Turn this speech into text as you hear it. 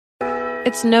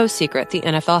It's no secret the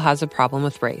NFL has a problem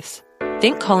with race.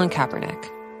 Think Colin Kaepernick.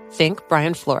 Think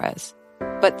Brian Flores.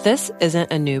 But this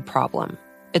isn't a new problem.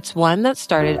 It's one that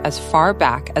started as far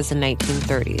back as the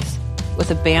 1930s, with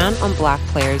a ban on black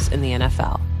players in the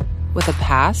NFL, with a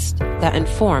past that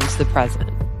informs the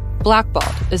present.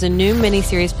 Blackballed is a new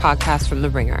miniseries podcast from The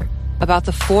Ringer about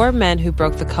the 4 men who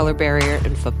broke the color barrier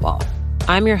in football.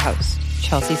 I'm your host,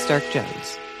 Chelsea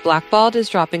Stark-Jones. Blackballed is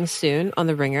dropping soon on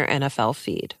the Ringer NFL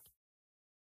feed.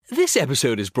 This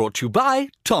episode is brought to you by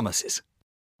Thomas's.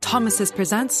 Thomas's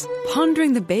presents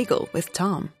Pondering the Bagel with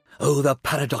Tom. Oh, the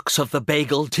paradox of the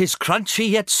bagel. 'Tis crunchy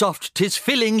yet soft, 'tis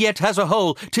filling yet has a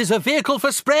hole. 'Tis a vehicle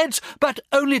for spreads, but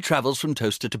only travels from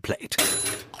toaster to plate.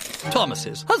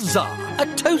 Thomas's, huzzah! A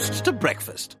toast to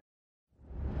breakfast.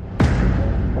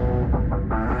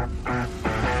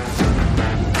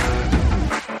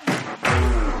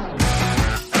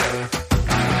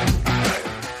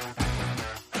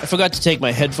 I forgot to take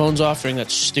my headphones off during that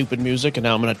stupid music, and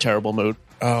now I'm in a terrible mood.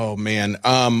 Oh, man.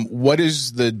 What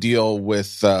is the deal with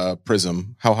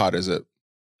Prizm? How hot is it?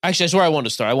 Actually, that's where I want to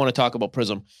start. I want to talk about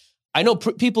Prizm. I know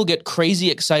people get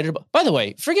crazy excited about... By the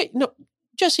way,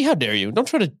 Jesse, how dare you? Don't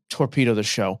try to torpedo the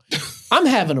show. I'm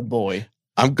having a boy.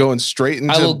 I'm going straight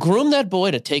into... I will groom that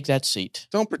boy to take that seat.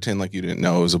 Don't pretend like you didn't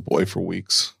know it was a boy for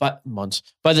weeks. But months.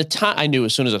 By the time... I knew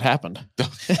as soon as it happened.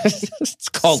 It's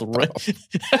called...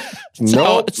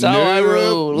 It's how I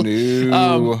rule.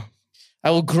 No.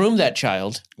 I will groom that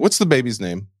child. What's the baby's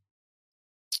name?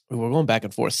 We're going back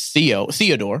and forth.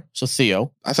 Theodore. So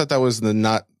Theo. I thought that was the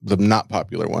not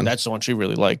popular one. That's the one she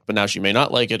really liked, but now she may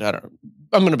not like it. I'm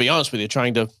going to be honest with you.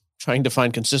 Trying to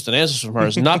find consistent answers from her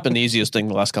has not been the easiest thing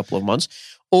the last couple of months.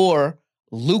 Or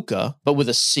Luca, but with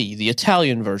a C, the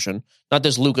Italian version, not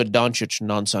this Luka Doncic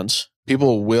nonsense.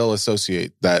 People will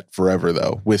associate that forever,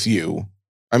 though, with you.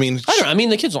 I mean,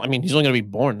 the kid's. He's only going to be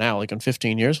born now, like in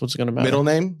 15 years. What's it going to matter? Middle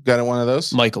name? Got one of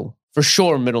those? Michael. For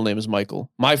sure, middle name is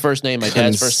Michael. My first name, my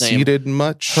dad's first name. Conceited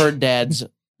much? Her dad's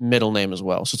middle name as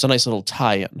well. So it's a nice little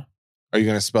tie-in. Are you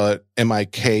going to spell it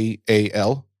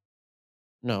Mikal?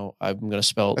 No, I'm going to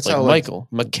spell it That's like how, Michael.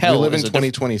 Mikal. We live in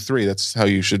 2023. That's how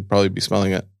you should probably be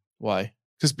spelling it. Why?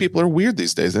 Because people are weird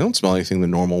these days. They don't spell anything the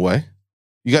normal way.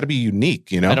 You got to be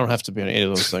unique, you know? I don't have to be on any of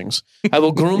those things. I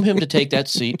will groom him to take that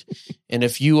seat. And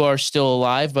if you are still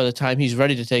alive by the time he's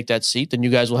ready to take that seat, then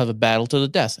you guys will have a battle to the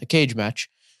death, a cage match.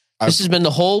 This has been the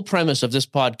whole premise of this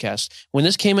podcast. When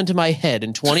this came into my head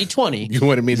in 2020, you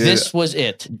wanted me to this was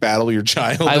it. Battle your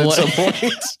child at some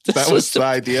point? That was the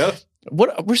idea?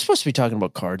 What we're supposed to be talking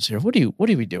about cards here. What are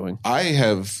we doing? I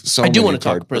have many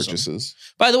card purchases.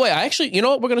 By the way, you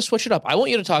know what? We're going to switch it up. I want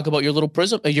you to talk about your little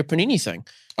Prizm, your Panini thing.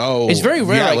 Oh, it's very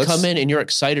rare I come in and you're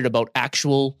excited about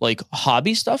actual like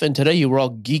hobby stuff. And today you were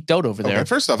all geeked out over there. Okay,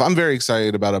 first off, I'm very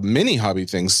excited about a mini hobby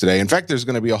things today. In fact, there's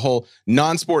going to be a whole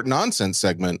non-sport nonsense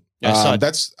segment. Yeah, I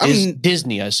saw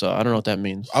Disney. I saw. I don't know what that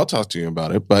means. I'll talk to you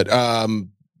about it, but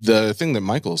the thing that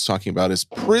Michael is talking about is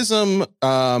Prizm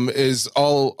is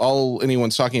all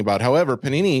anyone's talking about. However,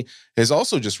 Panini has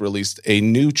also just released a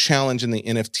new challenge in the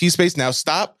NFT space. Now,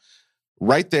 stop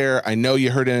right there. I know you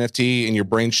heard NFT and your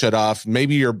brain shut off.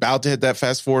 Maybe you're about to hit that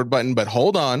fast forward button, but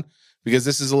hold on, because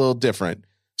this is a little different.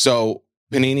 So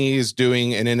Panini is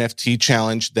doing an NFT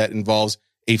challenge that involves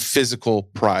a physical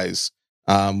prize.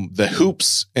 The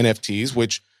Hoops NFTs,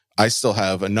 which I still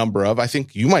have a number of. I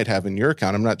think you might have in your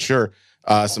account. I'm not sure.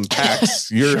 Some packs.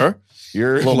 You're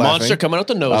little laughing. Monster coming out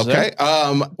the nose. Okay.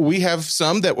 There. We have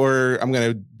some that I'm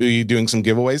going to be doing some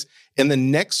giveaways in the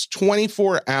next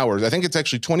 24 hours. I think it's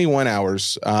actually 21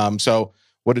 hours. So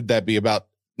what did that be? About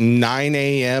 9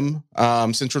 a.m.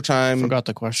 Central Time. Forgot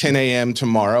the question. 10 a.m.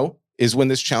 tomorrow is when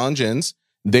this challenge ends.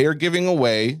 They are giving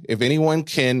away, if anyone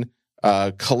can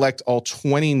collect all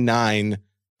 29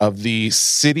 of the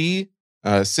city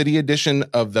edition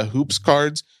of the Hoops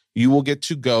cards, you will get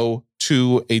to go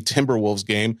to a Timberwolves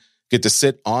game, get to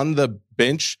sit on the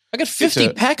bench. I got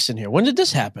 50 packs in here. When did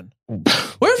this happen?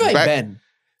 Where have I been?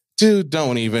 Dude,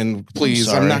 don't even, please.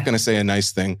 I'm not going to say a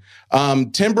nice thing.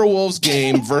 Timberwolves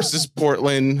game versus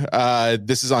Portland.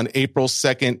 This is on April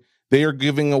 2nd. They are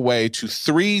giving away to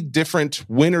 3 different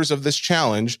winners of this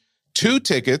challenge 2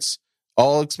 tickets,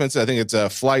 all expensive. I think it's a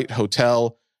flight,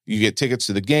 hotel. You get tickets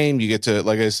to the game. You get to,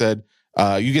 like I said,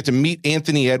 you get to meet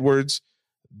Anthony Edwards.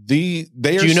 They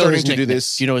are starting to do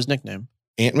this. Do you know his nickname?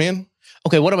 Ant-Man?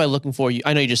 Okay, what am I looking for?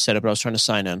 I know you just said it, but I was trying to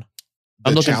sign in.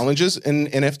 The challenges in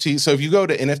NFT. So if you go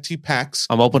to NFT packs.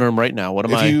 I'm opening them right now. What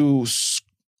am I? You're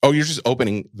just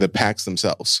opening the packs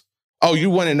themselves. Oh, you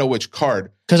want to know which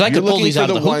card. Because I could pull these out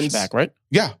of the Hoops pack, right?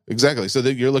 Yeah, exactly. So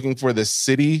that you're looking for the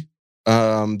city,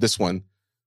 this one.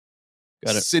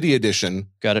 Got it. City Edition.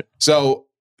 Got it. So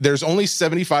there's only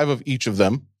 75 of each of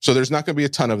them. So there's not going to be a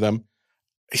ton of them.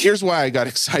 Here's why I got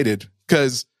excited,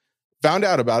 because found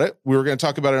out about it. We were going to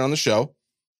talk about it on the show.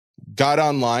 Got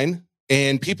online,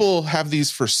 and people have these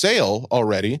for sale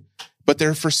already, but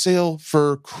they're for sale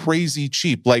for crazy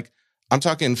cheap. Like, I'm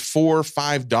talking $4 or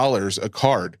 $5 a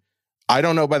card. I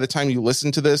don't know, by the time you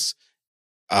listen to this,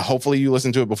 hopefully you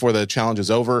listen to it before the challenge is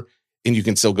over, and you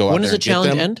can still go out there and get them. When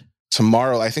does the challenge end?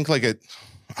 Tomorrow, I think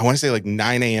I want to say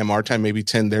 9 a.m. our time, maybe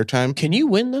 10 their time. Can you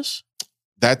win this?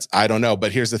 I don't know,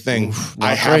 but here's the thing.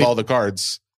 I have all the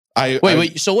cards.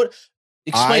 Wait. So what?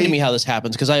 Explain to me how this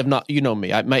happens, because I have not. You know me,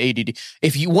 my ADD.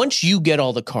 Once you get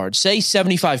all the cards, say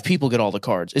 75 people get all the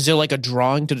cards, is there like a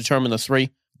drawing to determine the 3?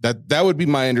 That would be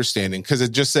my understanding, because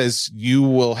it just says you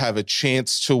will have a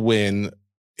chance to win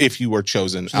if you were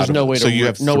chosen. So there's no way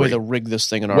to rig this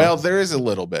thing in our. Well, there is a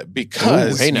little bit,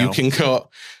 because you can go.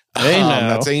 I'm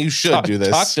not saying you should do this.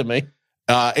 Talk to me.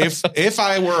 If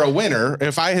I were a winner,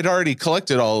 if I had already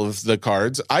collected all of the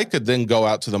cards, I could then go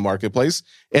out to the marketplace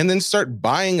and then start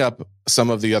buying up some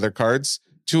of the other cards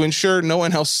to ensure no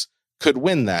one else could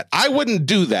win that. I wouldn't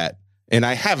do that, and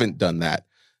I haven't done that.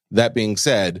 That being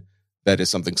said, that is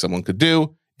something someone could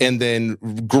do, and then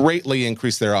greatly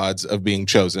increase their odds of being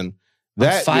chosen.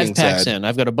 That 5 packs in.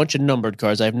 I've got a bunch of numbered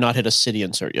cards. I have not hit a city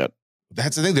insert yet.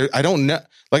 That's the thing. I don't know.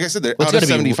 Like I said, they're out of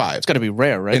 75. It's got to be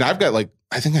rare, right? And I've got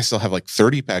I think I still have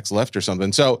 30 packs left or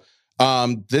something. So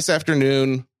this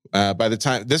afternoon, by the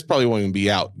time this probably won't even be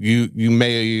out, you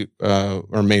may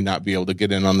or may not be able to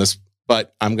get in on this,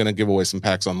 but I'm going to give away some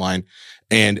packs online.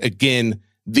 And again,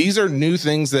 these are new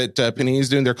things that Panini is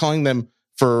doing. They're calling them,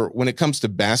 for when it comes to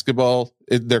basketball,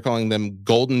 they're calling them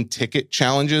golden ticket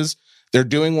challenges. They're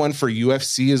doing one for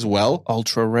UFC as well.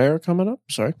 Ultra rare coming up.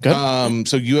 Sorry. Good.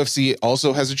 So UFC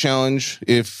also has a challenge.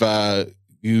 If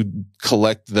you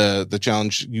collect the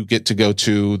challenge, you get to go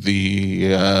to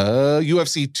the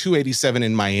UFC 287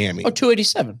 in Miami. Oh,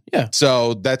 287. Yeah.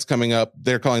 So that's coming up.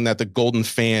 They're calling that the Golden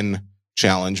Fan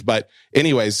Challenge. But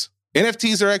anyways,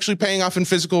 NFTs are actually paying off in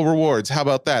physical rewards. How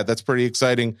about that? That's pretty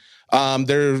exciting.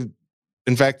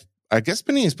 In fact, I guess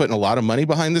Panini is putting a lot of money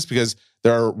behind this, because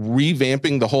they're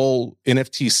revamping the whole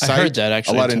NFT site. I heard that,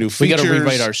 actually. A lot of new features. We got to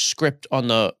rewrite our script on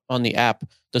the app,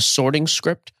 the sorting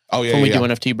script. Oh, yeah. When we do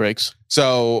NFT breaks.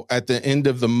 So at the end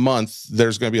of the month,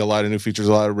 there's going to be a lot of new features,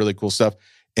 a lot of really cool stuff.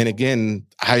 And again,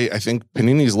 I think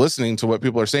Panini's listening to what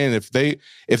people are saying. If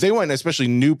they want, especially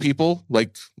new people,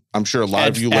 like I'm sure a lot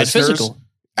of you listeners,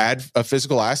 add a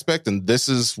physical aspect, and this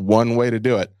is one way to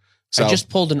do it. So, I just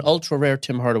pulled an ultra rare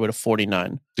Tim Hardaway to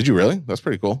 49. Did you really? That's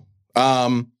pretty cool.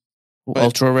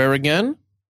 Ultra rare again?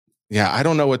 Yeah, I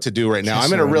don't know what to do right now.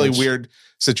 I'm in a really weird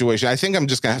situation. I think I'm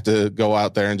just gonna have to go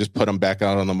out there and just put them back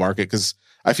out on the market, because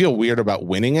I feel weird about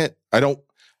winning it. I don't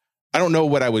know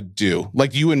what I would do.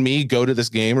 Like you and me go to this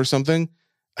game or something.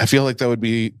 I feel like that would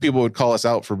be, people would call us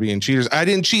out for being cheaters. I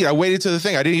didn't cheat. I waited to the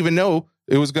thing. I didn't even know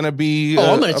it was going to be.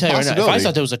 I'm going to tell you right now. If I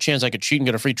thought there was a chance I could cheat and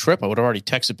get a free trip, I would have already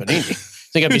texted Panini.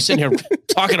 Think I'd be sitting here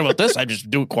talking about this? I just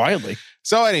do it quietly.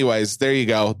 So, anyways, there you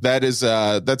go. That's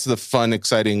the fun,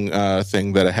 exciting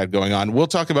thing that I had going on. We'll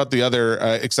talk about the other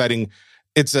exciting.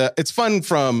 It's fun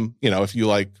from, if you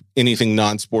like anything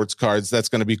non-sports cards, that's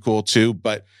going to be cool too.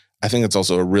 But I think it's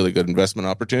also a really good investment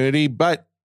opportunity. But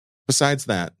besides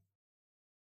that,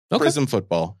 okay. Prizm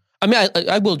football. I mean,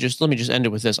 let me just end it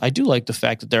with this. I do like the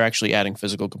fact that they're actually adding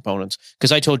physical components,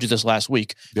 because I told you this last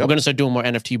week. Yep. We're going to start doing more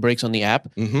NFT breaks on the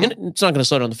app. Mm-hmm. And it's not going to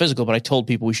start on the physical, but I told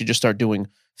people we should just start doing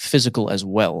physical as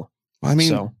well. I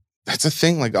mean, that's a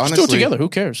thing. Like, honestly, just do it together. Who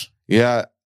cares? Yeah,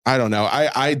 I don't know.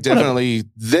 I definitely,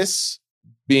 this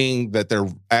being that there are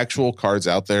actual cards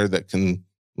out there that can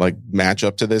like match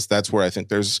up to this, that's where I think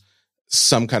there's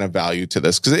some kind of value to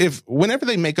this. Because whenever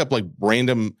they make up like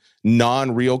random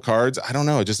non-real cards, I don't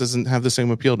know, it just doesn't have the same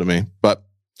appeal to me. But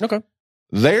okay,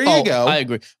 there you go. I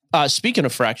agree. Speaking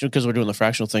of fractional, because we're doing the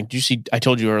fractional thing, did you see? I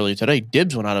told you earlier today,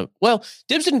 Dibs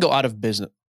didn't go out of business.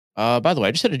 By the way,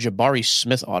 I just had a Jabari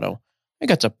Smith auto. I think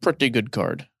that's a pretty good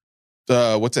card.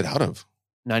 What's it out of?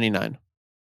 99.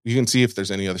 You can see if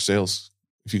there's any other sales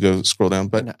if you go scroll down.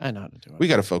 But I know how to do it. We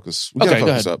got to focus. We got to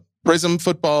focus up. Prizm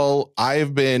football,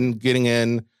 I've been getting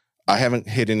in. I haven't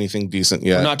hit anything decent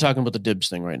yet. We're not talking about the Dibs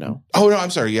thing right now. Oh, no, I'm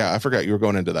sorry. Yeah, I forgot you were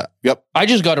going into that. Yep. I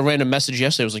just got a random message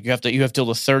yesterday. It was like, you have till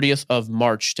the 30th of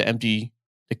March to empty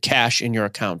the cash in your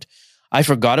account. I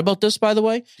forgot about this, by the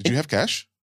way. Did you have cash?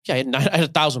 Yeah, I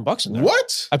had $1,000 in there.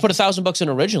 What? I put $1,000 in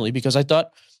originally because I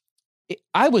thought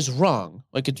I was wrong.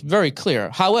 Like, it's very clear.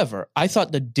 However, I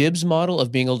thought the Dibs model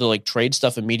of being able to like trade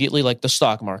stuff immediately, like the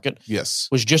stock market, yes,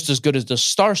 was just as good as the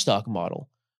Star Stock model.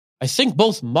 I think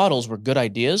both models were good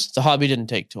ideas. The hobby didn't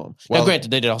take to them. Now,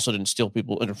 granted, they also didn't steal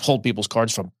people and hold people's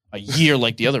cards from a year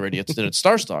like the other idiots did at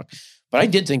Star Stock. But I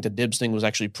did think the dibs thing was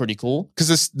actually pretty cool.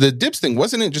 Because the dibs thing,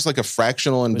 wasn't it just like a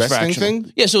fractional investing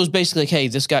thing? Yeah, so it was basically like, hey,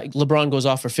 this guy, LeBron goes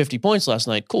off for 50 points last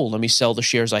night. Cool, let me sell the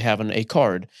shares I have in a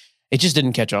card. It just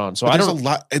didn't catch on. So there's a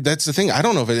lot. That's the thing. I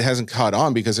don't know if it hasn't caught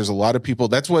on because there's a lot of people.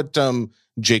 That's what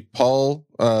Jake Paul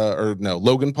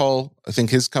Logan Paul, I think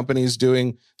his company is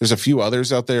doing. There's a few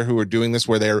others out there who are doing this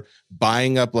where they're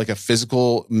buying up like a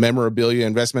physical memorabilia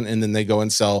investment and then they go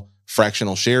and sell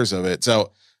fractional shares of it.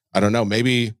 So I don't know.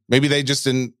 Maybe they just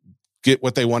didn't get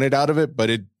what they wanted out of it, but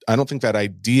I don't think that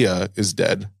idea is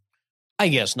dead. I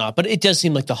guess not, but it does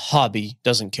seem like the hobby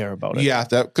doesn't care about it. Yeah,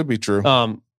 that could be true.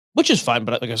 Which is fine,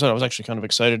 but like I said, I was actually kind of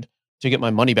excited to get my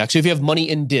money back. So if you have money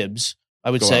in dibs, I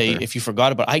would say if you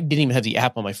forgot about it, I didn't even have the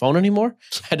app on my phone anymore.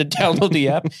 I had to download the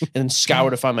app and scour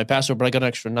to find my password, but I got an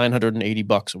extra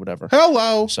 $980 or whatever.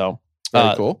 Hello. So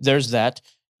very cool. There's that.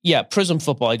 Yeah, Prizm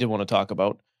football I did want to talk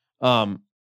about.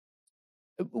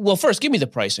 Well, first, give me the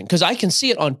pricing, because I can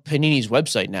see it on Panini's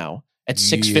website now at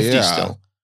 $650 still.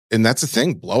 And that's the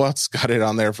thing. Blowout's got it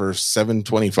on there for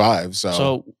 $725.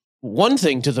 So one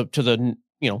thing to the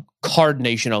card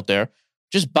nation out there,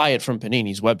 just buy it from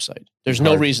Panini's website. There's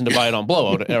no reason to buy it on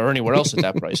Blowout or anywhere else at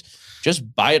that price.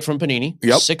 Just buy it from Panini.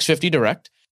 Yep. $650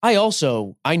 direct.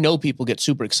 I know people get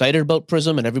super excited about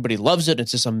Prizm and everybody loves it.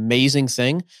 It's this amazing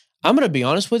thing. I'm going to be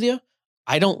honest with you.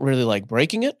 I don't really like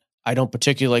breaking it. I don't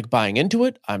particularly like buying into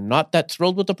it. I'm not that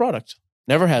thrilled with the product.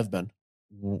 Never have been.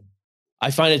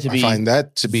 I find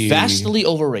that to be vastly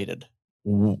overrated.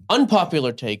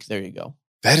 Unpopular take. There you go.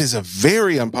 That is a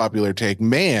very unpopular take,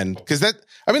 man. Because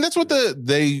that's what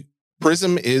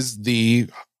Prizm is the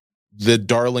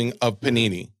darling of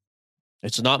Panini.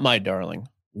 It's not my darling.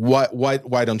 Why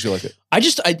don't you like it?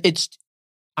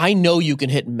 I know you can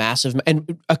hit massive,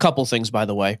 and a couple things, by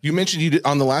the way. You mentioned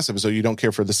on the last episode you don't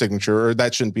care for the signature, or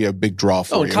that shouldn't be a big draw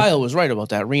for you. Oh, Kyle was right about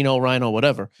that. Rhino,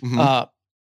 whatever. Mm-hmm.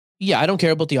 Yeah, I don't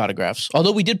care about the autographs.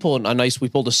 Although we did pull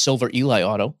a silver Eli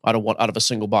auto out of a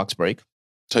single box break.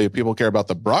 Tell you, people care about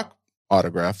the Brock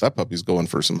autograph. That puppy's going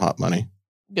for some hot money.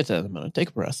 Get to that in a minute. Take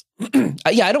a breath.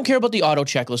 Yeah, I don't care about the auto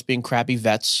checklist being crappy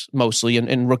vets mostly,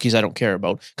 and rookies I don't care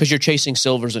about because you're chasing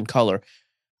silvers and color.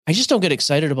 I just don't get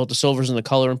excited about the silvers and the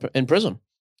color in Prizm.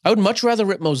 I would much rather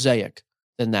rip Mosaic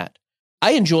than that.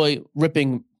 I enjoy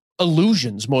ripping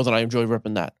Illusions more than I enjoy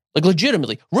ripping that. Like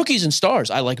legitimately, rookies and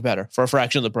stars I like better for a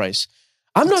fraction of the price.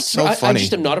 I just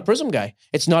am not a Prizm guy.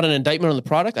 It's not an indictment on the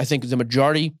product. I think the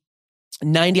majority,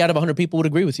 90 out of 100 people would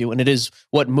agree with you, and it is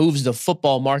what moves the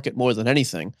football market more than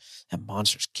anything. That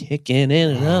monster's kicking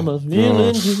in, and I'm a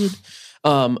feeling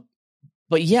good.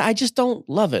 But yeah, I just don't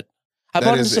love it. I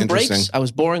bought into some breaks. I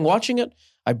was boring watching it.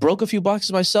 I broke a few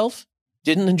boxes myself.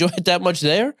 Didn't enjoy it that much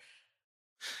there.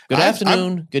 Good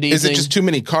afternoon. Good evening. Is it just too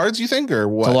many cards, you think, or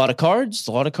what? It's a lot of cards. It's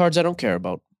a lot of cards I don't care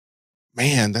about.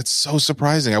 Man, that's so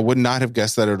surprising. I would not have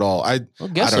guessed that at all. I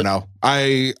don't know.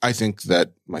 I think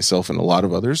that myself and a lot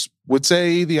of others would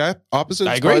say the opposite.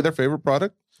 It's probably their favorite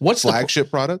product. What's flagship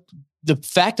product? The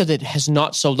fact that it has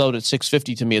not sold out at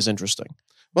 $650 to me is interesting.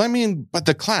 Well, but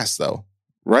the class though,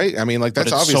 right?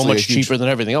 That's obviously so much cheaper than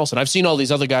everything else. And I've seen all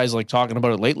these other guys like talking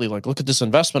about it lately. Like, look at this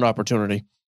investment opportunity.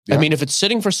 Yeah. If it's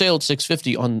sitting for sale at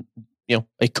 $650 on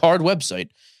a card website,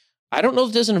 I don't know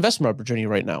if there's an investment opportunity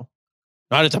right now.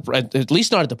 Not at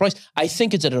least not at the price. I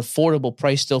think it's at an affordable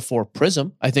price still for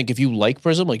Prizm. I think if you like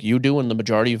Prizm, like you do and the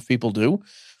majority of people do,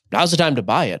 now's the time to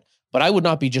buy it. But I would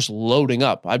not be just loading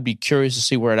up. I'd be curious to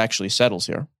see where it actually settles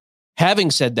here.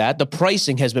 Having said that, the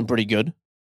pricing has been pretty good.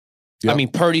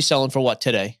 Yep. Purdy's selling for what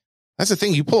today? That's the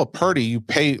thing. You pull a Purdy, you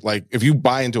pay, like, if you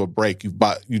buy into a break,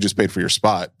 you just paid for your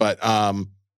spot. But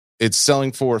it's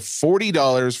selling for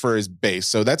 $40 for his base.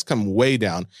 So that's come way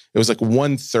down. It was like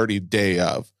 $130 day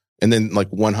of. And then like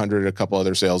 100, a couple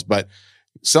other sales, but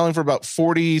selling for about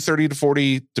 30 to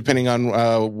 40, depending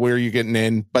on where you're getting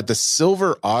in. But the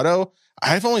silver auto,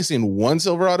 I've only seen one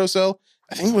silver auto sell.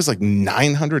 I think it was like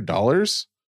 $900.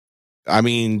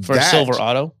 For a silver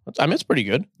auto, it's pretty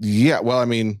good. Yeah. Well,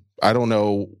 I don't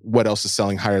know what else is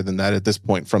selling higher than that at this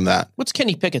point from that. What's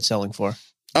Kenny Pickett selling for?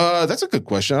 That's a good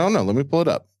question. I don't know. Let me pull it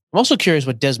up. I'm also curious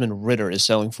what Desmond Ridder is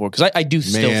selling for, because I do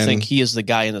still think he is the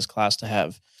guy in this class to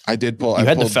have. I did pull. You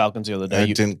had the Falcons the other day. I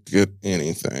didn't get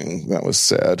anything. That was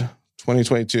sad.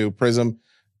 2022 Prizm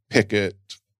Pickett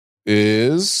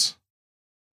is.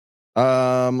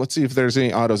 Let's see if there's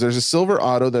any autos. There's a silver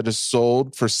auto that is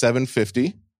sold for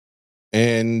 $750,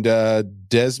 and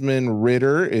Desmond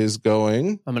Ridder is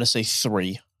going. I'm going to say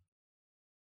 3.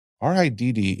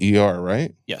 RIDDER,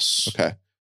 right? Yes. Okay.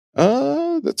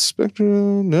 That's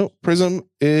Spectrum. No, Prizm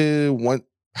is one.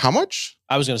 How much?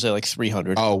 I was going to say like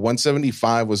 300. Oh,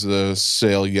 175 was the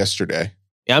sale yesterday.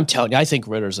 Yeah, I'm telling you, I think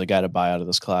Ritter's the guy to buy out of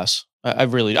this class.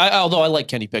 Although I like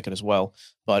Kenny Pickett as well,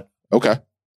 but okay,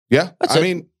 yeah.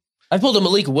 I pulled a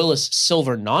Malik Willis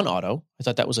silver non-auto. I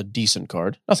thought that was a decent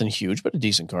card. Nothing huge, but a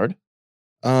decent card.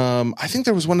 I think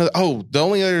there was one of the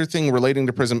only other thing relating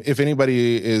to Prizm, if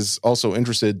anybody is also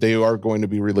interested, they are going to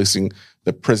be releasing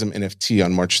the Prizm NFT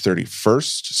on March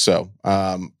 31st. So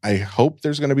I hope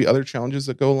there's going to be other challenges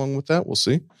that go along with that. We'll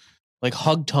see. Like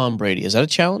hug Tom Brady. Is that a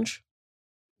challenge?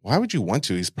 Why would you want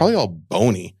to? He's probably all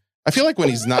bony. I feel like when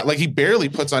he's not, like he barely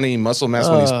puts on any muscle mass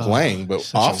when he's playing,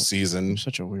 but off season.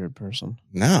 Such a weird person.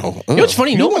 No. You know what's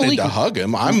funny? You wanted to hug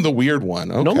him. I'm the weird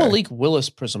one. Okay. No Malik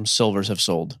Willis Prizm silvers have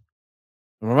sold.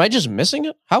 Am I just missing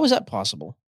it? How is that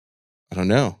possible? I don't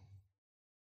know.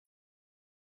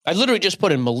 I literally just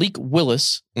put in Malik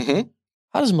Willis. Mm-hmm.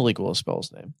 How does Malik Willis spell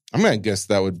his name? I'm going to guess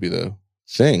that would be the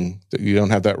thing, that you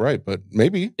don't have that right, but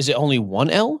maybe. Is it only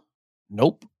one L?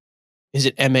 Nope. Is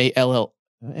it M-A-L-L?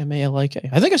 M-A-L-I-K?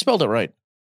 I think I spelled it right.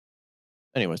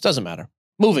 Anyways, doesn't matter.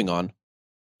 Moving on.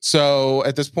 So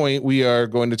at this point, we are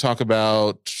going to talk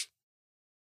about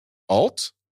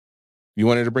alt. You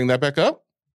wanted to bring that back up?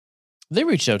 They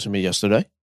reached out to me yesterday.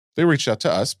 They reached out to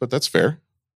us, but that's fair.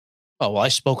 Oh, well, I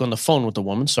spoke on the phone with the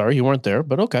woman. Sorry, you weren't there,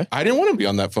 but okay. I didn't want to be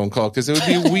on that phone call because it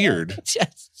would be weird.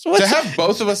 Yes. To have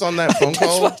both of us on that phone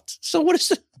call. So what is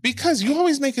it? Because you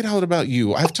always make it out about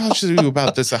you. I've talked to you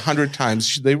about this 100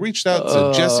 times. They reached out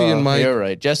to Jesse and Mike. You're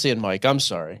right. Jesse and Mike. I'm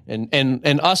sorry.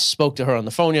 And us spoke to her on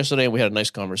the phone yesterday and we had a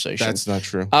nice conversation. That's not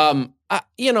true.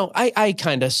 I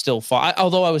kind of still fought.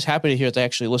 Although I was happy to hear that they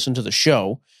actually listened to the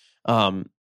show.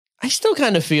 I still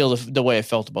kind of feel the way I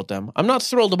felt about them. I'm not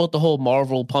thrilled about the whole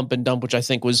Marvel pump and dump, which I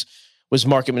think was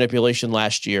market manipulation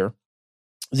last year.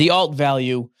 The alt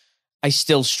value, I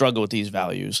still struggle with these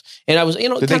values. And I was,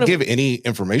 Did they give any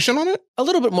information on it? A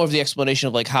little bit more of the explanation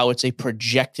of like how it's a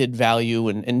projected value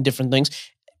and different things.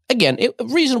 Again, a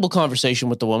reasonable conversation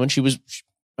with the woman. She was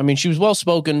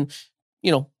well-spoken,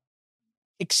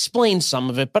 explained some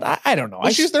of it, but I don't know.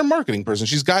 Well, she's their marketing person.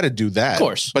 She's got to do that. Of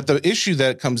course. But the issue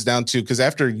that comes down to, because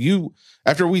after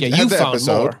we had the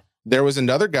episode, there was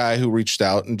another guy who reached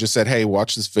out and just said, hey,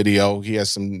 watch this video. He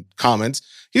has some comments.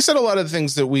 He said a lot of the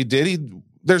things that we did.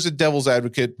 There's a devil's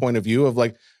advocate point of view of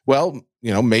like, well,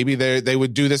 maybe they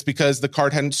would do this because the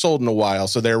card hadn't sold in a while.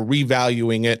 So they're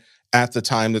revaluing it at the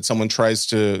time that someone tries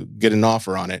to get an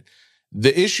offer on it.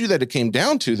 The issue that it came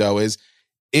down to, though, is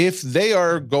if they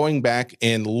are going back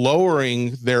and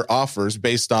lowering their offers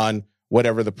based on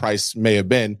whatever the price may have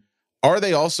been, are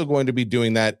they also going to be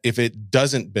doing that if it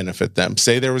doesn't benefit them?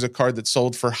 Say there was a card that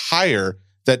sold for higher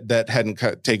that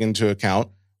hadn't taken into account.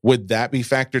 Would that be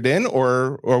factored in,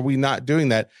 or are we not doing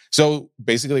that? So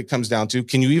basically it comes down to,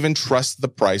 can you even trust the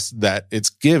price that it's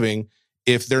giving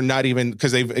if they're not even,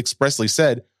 because they've expressly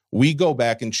said, we go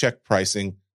back and check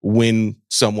pricing when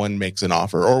someone makes an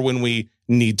offer or when we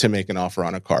need to make an offer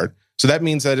on a card. So that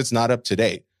means that it's not up to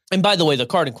date. And by the way, the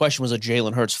card in question was a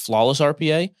Jalen Hurts flawless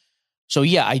RPA. So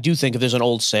yeah, I do think if there's an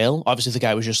old sale, obviously the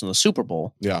guy was just in the Super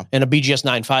Bowl. Yeah. And a BGS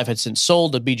 9.5 had since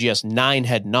sold, the BGS 9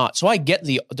 had not. So I get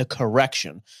the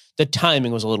correction. The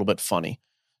timing was a little bit funny.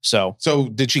 So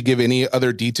did she give any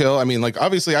other detail? I mean, like,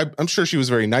 obviously I'm sure she was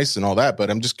very nice and all that,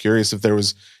 but I'm just curious if there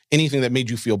was anything that made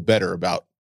you feel better about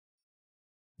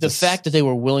the fact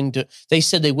that they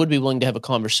said they would be willing to have a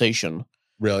conversation.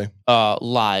 Really?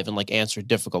 Live and like answer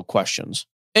difficult questions.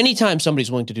 Anytime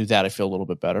somebody's willing to do that, I feel a little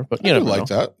bit better. But I like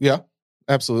that. Yeah,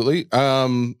 absolutely.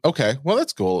 Okay. Well,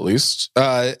 that's cool. At least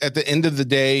at the end of the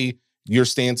day, your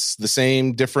stance the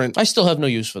same, different. I still have no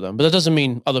use for them, but that doesn't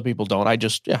mean other people don't. I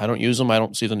don't use them. I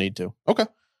don't see the need to. Okay.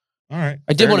 All right.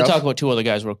 I did want to talk about two other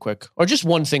guys real quick, or just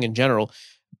one thing in general.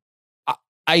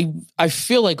 I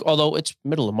feel like, although it's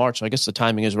middle of March, so I guess the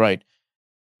timing is right.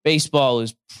 Baseball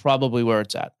is probably where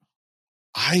it's at.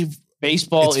 It's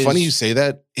funny you say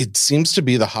that. It seems to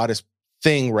be the hottest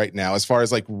thing right now as far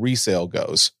as like resale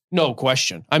goes. No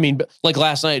question. I mean, like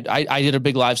last night, I did a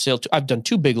big live sale. I've done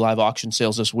 2 big live auction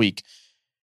sales this week.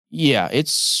 Yeah,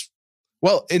 it's...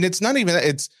 Well, and it's not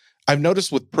even... I've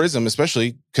noticed with Prizm,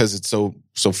 especially because it's so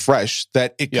fresh,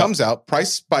 that it comes out,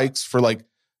 price spikes for like,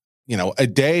 a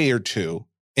day or two,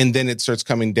 and then it starts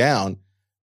coming down.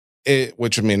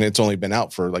 Which, I mean, it's only been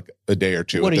out for like a day or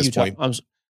two at this point.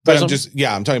 But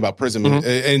I'm talking about Prizm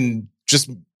and just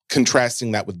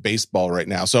contrasting that with baseball right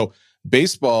now. So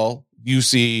Baseball, you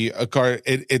see a card,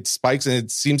 it spikes and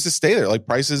it seems to stay there. Like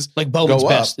prices like Bowman's go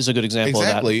Best up. is a good example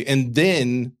Exactly. of that. And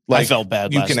then like I felt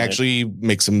bad you last can night. actually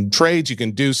make some trades. You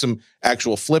can do some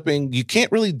actual flipping. You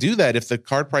can't really do that if the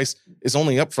card price is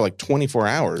only up for like 24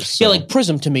 hours. So. Yeah, like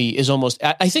Prizm to me is almost,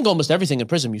 I think almost everything in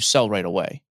Prizm you sell right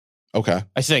away. Okay.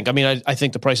 I think. I mean, I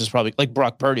think the price is probably like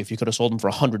Brock Purdy. If you could have sold him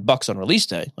for $100 on release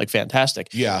day, like fantastic.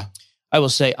 Yeah. I will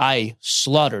say I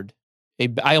slaughtered.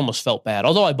 I almost felt bad.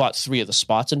 Although I bought 3 of the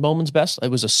spots in Bowman's Best.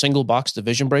 It was a single box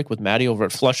division break with Maddie over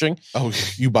at Flushing. Oh,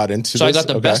 you bought into so this? I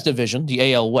got the best division,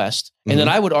 the AL West. And then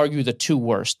I would argue the 2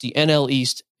 worst, the NL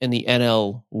East and the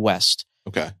NL West.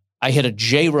 Okay. I hit a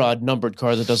J-Rod numbered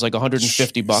card that does like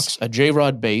 $150, a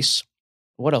J-Rod base.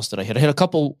 What else did I hit? I hit a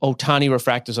couple Ohtani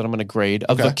refractors that I'm going to grade.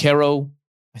 A Vaquero,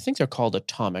 I think they're called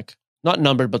Atomic. Not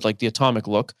numbered, but like the Atomic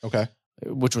look. Okay.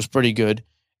 Which was pretty good.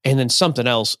 And then something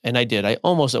else, and I did. I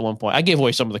almost at one point, I gave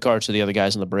away some of the cards to the other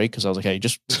guys in the break because I was like, hey,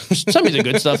 just send me the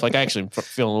good stuff. Like I actually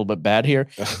feel a little bit bad here.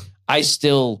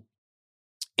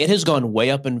 It has gone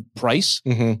way up in price.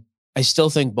 Mm-hmm. I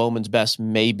still think Bowman's Best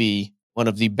may be one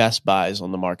of the best buys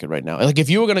on the market right now. Like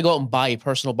if you were going to go out and buy a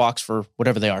personal box for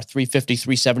whatever they are, $350,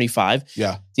 $375,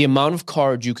 yeah, the amount of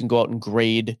cards you can go out and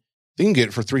grade. You can get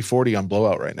it for $340 on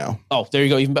Blowout right now. Oh, there you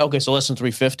go. Even okay, so less than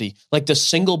 $350. Like the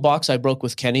single box I broke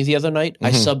with Kenny the other night,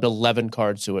 I subbed 11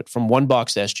 cards to it from one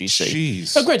box to SGC.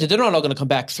 Jeez. Now, granted, they're not all going to come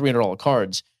back $300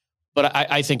 cards, but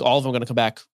I think all of them are going to come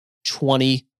back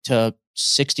 $20 to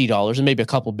 $60, and maybe a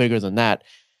couple bigger than that.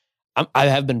 I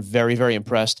have been very, very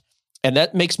impressed, and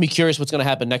that makes me curious what's going to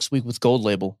happen next week with Gold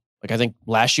Label. Like I think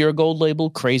last year, Gold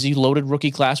Label, crazy loaded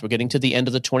rookie class. We're getting to the end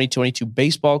of the 2022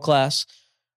 baseball class.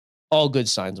 All good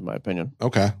signs, in my opinion.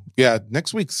 Okay. Yeah.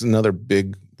 Next week's another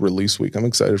big release week. I'm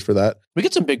excited for that. We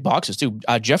get some big boxes, too.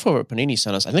 Jeff over at Panini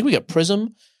sent us, I think we got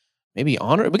Prizm, maybe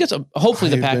Honor. We get some,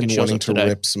 hopefully the package shows up today. To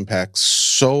rip some packs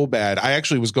so bad. I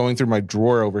actually was going through my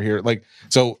drawer over here. Like,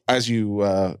 so as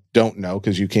you don't know,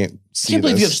 because you can't see I can't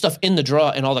believe this. you have stuff in the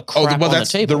drawer and all the crap on the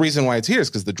table. The reason why it's here is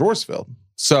because the drawer's filled.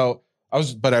 So I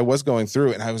was going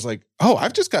through and I was like, oh,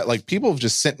 I've just got like people have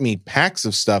just sent me packs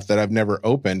of stuff that I've never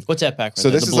opened. What's that pack? So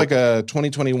this is like a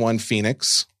 2021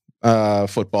 Phoenix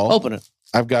football. Open it.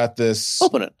 I've got this.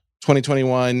 Open it.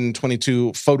 2021-22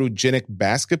 photogenic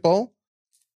basketball.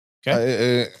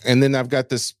 Okay. And then I've got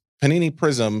this Panini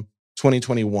Prizm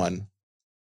 2021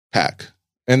 pack.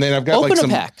 And then I've got Open a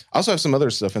pack. I also have some other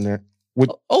stuff in there.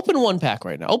 Open one pack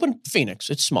right now. Open Phoenix.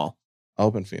 It's small.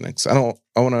 Open Phoenix. I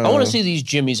want to see these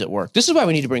Jimmies at work. This is why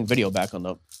we need to bring video back on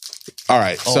the. All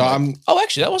right.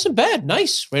 Actually, that wasn't bad.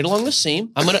 Nice. Right along the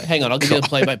seam. I'm going to hang on. I'll give you the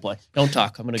play-by-play. Don't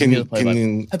talk. I'm going to give you the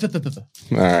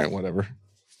play-by-play. All right. Whatever.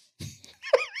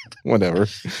 Whatever.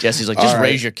 Jesse's like, just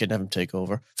raise your kid and have him take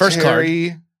over. First card.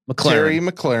 McLaren. Terry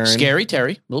McLaren. Scary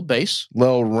Terry. Little base.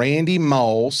 Little Randy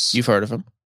Moss. You've heard of him.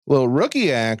 Little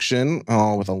rookie action.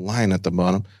 Oh, with a line at the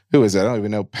bottom. Who is that? I don't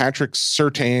even know. Patrick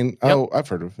Surtain. Oh, I've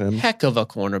heard of him. Heck of a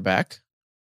cornerback.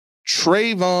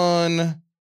 Trayvon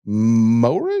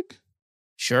Moehrig?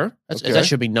 Sure. That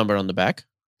should be numbered on the back.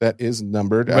 That is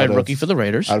numbered. Red rookie for the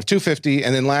Raiders. Out of 250.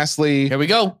 And then lastly. Here we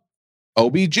go.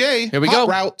 OBJ. Here we go.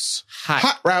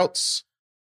 Hot routes.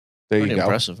 There you go.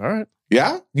 Impressive. All right.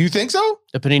 Yeah? You think so?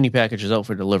 The Panini package is out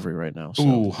for delivery right now. So.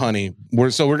 Ooh, honey. We're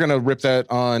going to rip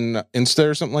that on Insta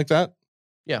or something like that?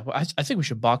 Yeah. Well, I think we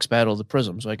should box battle the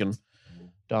Prizm so I can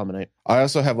dominate. I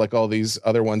also have like all these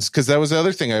other ones because that was the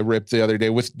other thing I ripped the other day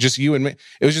with just you and me.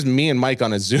 It was just me and Mike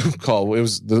on a Zoom call.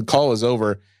 The call was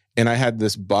over and I had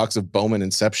this box of Bowman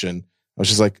Inception. I was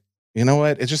just like, you know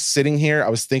what? It's just sitting here. I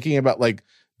was thinking about like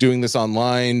doing this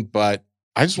online, but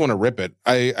I just want to rip it.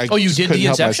 I you did the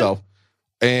Inception? Myself.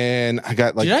 And I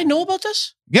got like, did I know about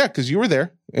this? Yeah, because you were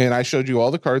there and I showed you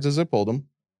all the cards as I pulled them.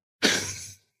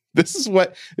 This is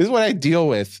what I deal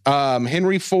with.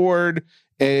 Henry Ford.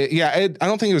 I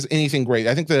don't think it was anything great.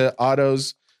 I think the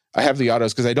autos. I have the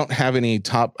autos because I didn't have any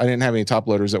top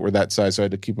loaders that were that size, so I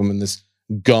had to keep them in this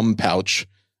gum pouch.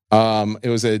 It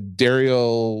was a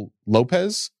Dario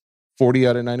Lopez 40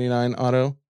 out of 99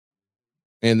 auto,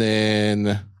 and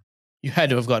then you had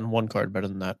to have gotten one card better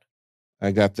than that.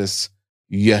 I got this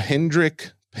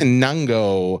Yahendrick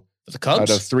Pinango for the Cubs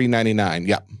out of 399.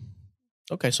 Yeah.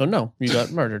 Okay, so no, you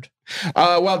got murdered.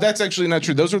 Well, that's actually not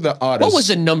true. Those are the autos. What was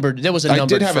the numbered? There was a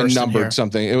numbered. I did have a numbered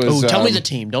something. It was. Tell me the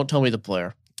team. Don't tell me the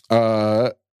player.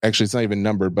 Actually, it's not even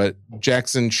numbered, but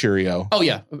Jackson Cheerio. Oh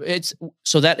yeah, it's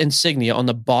so that insignia on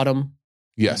the bottom.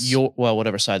 Yes.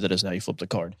 Whatever side that is now, you flip the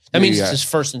card. That means it's his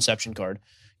first Inception card.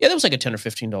 Yeah, that was like a $10 or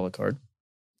 $15 card.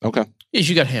 Okay. Yes,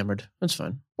 you got hammered. That's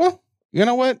fine. Well, you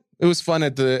know what? It was fun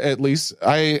at least.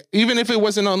 Even if it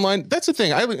wasn't online, that's the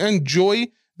thing. I enjoy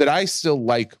that I still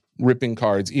like ripping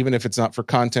cards, even if it's not for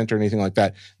content or anything like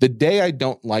that. The day I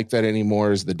don't like that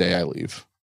anymore is the day I leave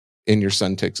and your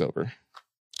son takes over.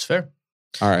 It's fair.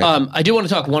 All right. I do want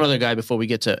to talk one other guy before we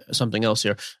get to something else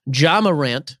here. Ja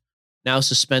Morant, now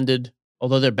suspended,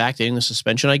 although they're backdating the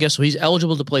suspension, I guess. So he's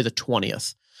eligible to play the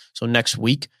 20th. So next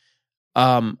week.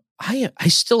 I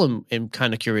still am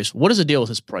kind of curious. What is the deal with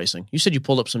his pricing? You said you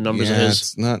pulled up some numbers of his.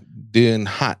 It's not doing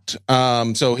hot.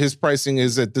 So his pricing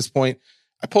is at this point,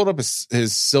 I pulled up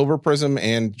his silver Prizm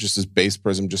and just his base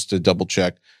Prizm just to double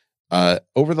check.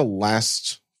 Over the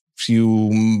last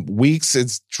few weeks,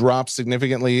 it's dropped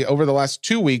significantly. Over the last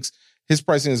 2 weeks, his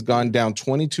pricing has gone down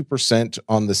 22%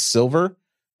 on the silver.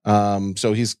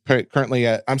 So he's currently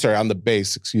at, on the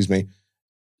base,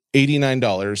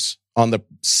 $89. On the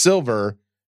silver,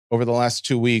 over the last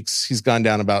 2 weeks, he's gone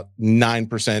down about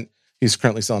 9%. He's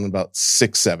currently selling about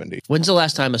 $670. When's the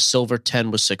last time a silver 10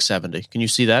 was $670? Can you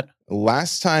see that?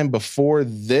 Last time before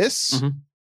this,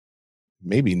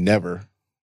 maybe never.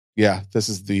 Yeah, this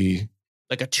is the...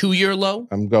 Like a 2-year low?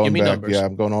 I'm going Give me back. numbers. Yeah,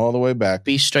 I'm going all the way back.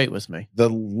 Be straight with me. The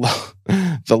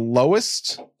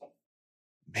lowest,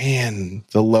 man,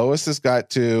 the lowest this got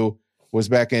to was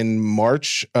back in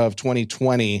March of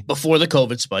 2020. Before the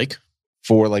COVID spike.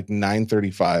 For like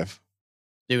 $935.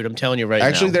 Dude, I'm telling you right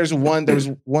now. There was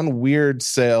one weird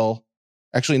sale.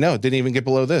 Actually, no, it didn't even get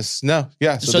below this. No,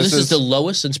 yeah. So this is the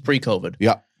lowest since pre-COVID.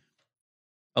 Yeah.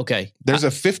 Okay. There's a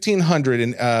 1,500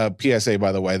 in PSA,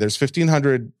 by the way. There's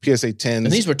 1,500 PSA 10s. And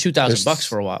these were $2,000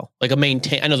 for a while. Like a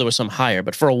maintain. I know there was some higher,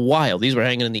 but for a while, these were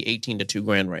hanging in the 18 to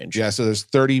 $2,000 range. Yeah. So there's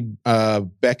 30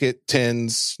 Beckett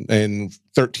 10s and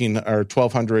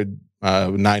 1,200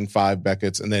 9.5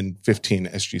 Beckett's and then 15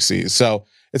 SGCs. So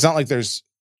it's not like there's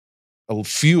a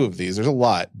few of these. There's a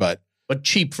lot, but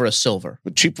cheap for a silver.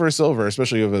 But cheap for a silver,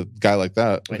 especially of a guy like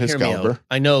that, his caliber.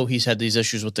 I know he's had these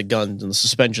issues with the guns and the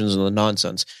suspensions and the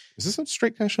nonsense. Is this a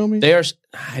straight cash show me?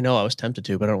 I know I was tempted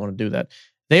to, but I don't want to do that.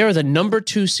 They are the number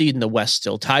 2 seed in the West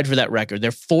still, tied for that record. They're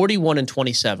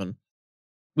 41-27.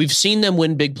 We've seen them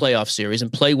win big playoff series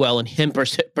and play well, and him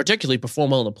particularly perform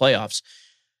well in the playoffs.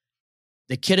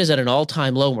 The kid is at an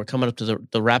all-time low, and we're coming up to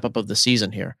the wrap-up of the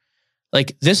season here.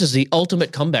 Like, this is the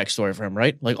ultimate comeback story for him,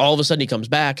 right? Like, all of a sudden he comes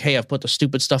back. Hey, I've put the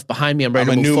stupid stuff behind me. I'm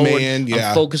ready to move forward. Man, yeah.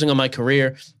 I'm focusing on my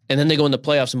career. And then they go in the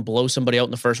playoffs and blow somebody out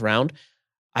in the first round.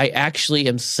 I actually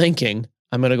am thinking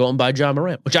I'm going to go and buy Ja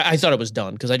Morant, which I thought it was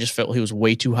done because I just felt he was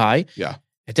way too high. Yeah.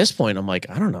 At this point, I'm like,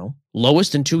 I don't know.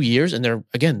 Lowest in 2 years, and they're,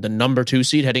 again, the number 2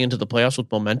 seed heading into the playoffs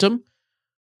with momentum.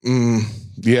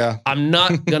 Yeah. I'm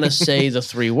not going to say the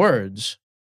 3 words.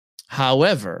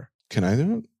 However, can I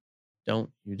do it?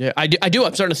 Don't you dare. I do.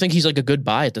 I'm starting to think he's like a good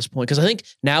buy at this point because I think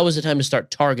now is the time to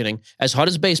start targeting, as hot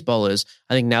as baseball is,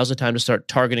 I think now's the time to start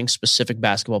targeting specific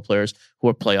basketball players who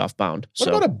are playoff bound. What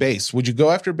about a base? Would you go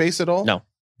after base at all? No.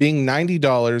 Being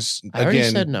 $90, I already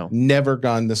again, said no. Never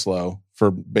gone this low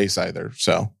for base either.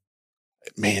 So,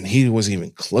 man, he wasn't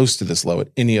even close to this low at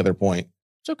any other point.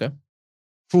 It's okay.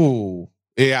 Ooh,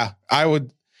 yeah, I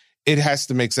would. It has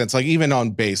to make sense. Like even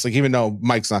on base, like even though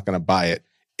Mike's not going to buy it,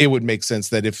 it would make sense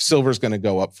that if silver's going to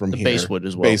go up from here, base would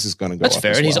as well. Base is going to go That's up.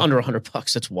 That's fair. And well. he's under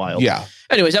 $100. That's wild. Yeah.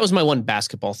 Anyways, that was my one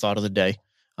basketball thought of the day.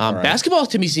 Right. Basketball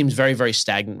to me seems very, very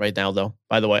stagnant right now, though.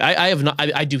 By the way,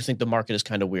 I do think the market is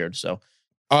kind of weird. So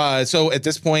at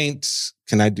this point,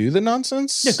 can I do the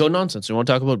nonsense? Yeah, go nonsense. We want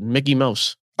to talk about Mickey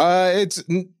Mouse. It's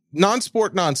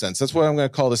non-sport nonsense. That's what I'm going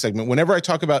to call the segment. Whenever I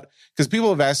talk about, because people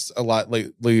have asked a lot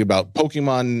lately about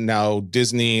Pokemon, now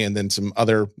Disney, and then some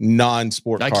other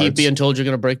non-sport cards. I keep being told you're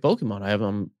going to break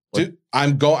Pokemon.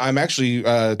 I'm actually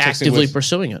actively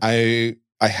pursuing it.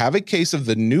 I have a case of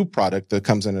the new product that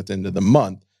comes in at the end of the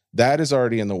month. That is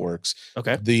already in the works.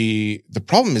 Okay. The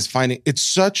problem is finding it's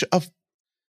such a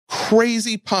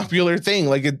crazy popular thing.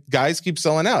 Like guys keep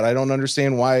selling out. I don't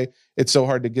understand why it's so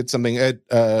hard to get something at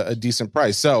a decent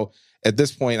price. So at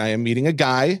this point, I am meeting a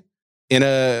guy in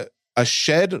a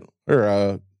shed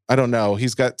or I don't know.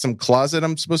 He's got some closet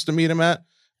I'm supposed to meet him at.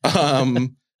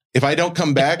 If I don't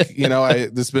come back,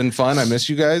 this has been fun. I miss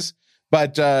you guys.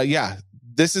 But yeah,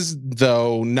 this is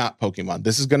though not Pokemon.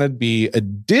 This is going to be a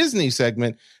Disney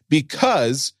segment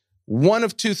because one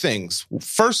of two things.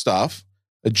 First off,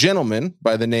 a gentleman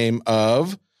by the name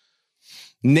of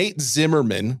Nate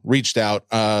Zimmerman reached out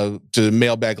to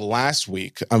Mailbag last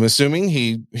week. I'm assuming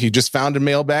he just found a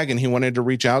Mailbag and he wanted to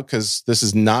reach out because this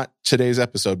is not today's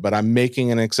episode, but I'm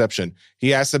making an exception.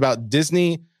 He asked about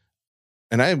Disney,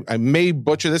 and I may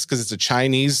butcher this because it's a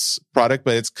Chinese product,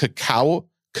 but it's Cacao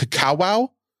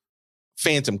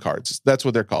Phantom cards. That's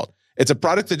what they're called. It's a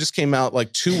product that just came out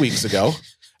like 2 weeks ago.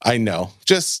 I know.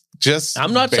 Just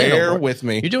I'm not bear with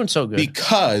me. You're doing so good.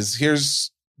 Because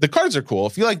here's the cards are cool.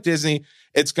 If you like Disney,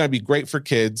 it's going to be great for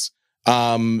kids.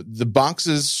 The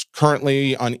boxes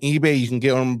currently on eBay, you can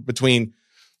get them between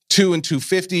 $200 and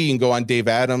 $250. You can go on Dave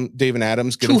and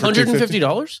Adams, get them for $250.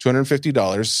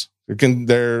 $250.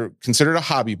 They're considered a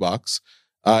hobby box.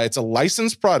 It's a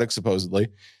licensed product, supposedly.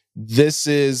 This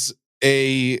is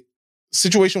a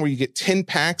situation where you get 10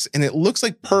 packs, and it looks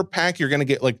like per pack you're going to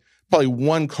get like probably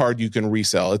one card you can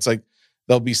resell. It's like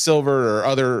there'll be silver or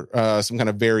other some kind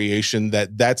of variation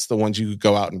that's the ones you could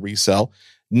go out and resell.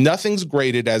 Nothing's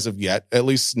graded as of yet, at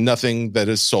least nothing that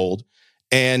is sold.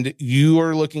 And you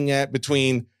are looking at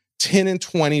between $10 and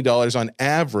 $20 on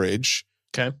average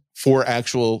for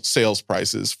actual sales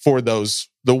prices for the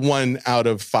 1 out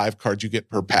of 5 cards you get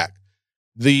per pack.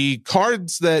 The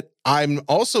cards that I'm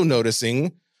also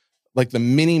noticing, like the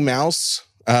Minnie Mouse,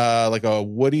 like a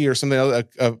Woody or something,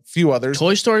 a few others.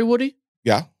 Toy Story Woody?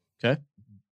 Yeah. Okay.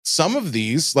 Some of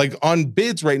these, like on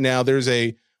bids right now, there's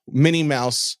a Minnie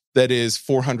Mouse that is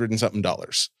 $400 and something.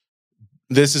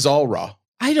 This is all raw.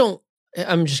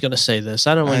 I'm just going to say this.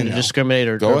 I don't want to discriminate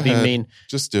or be mean.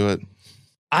 Just do it.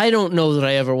 I don't know that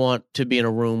I ever want to be in a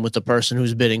room with the person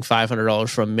who's bidding $500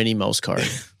 for a Minnie Mouse card.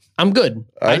 I'm good.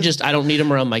 I don't need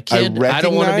them around my kid. I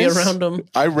don't want to be around them.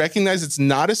 I recognize it's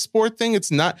not a sport thing.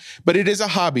 It's not, but it is a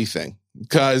hobby thing.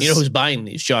 Because you know who's buying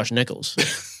these? Josh Nichols.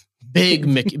 Big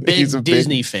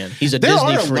Disney fan. He's a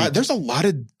Disney freak. There's a lot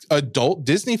of adult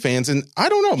Disney fans, and I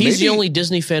don't know. He's the only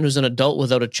Disney fan who's an adult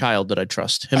without a child that I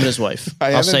trust. Him and his wife.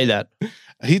 I'll say that.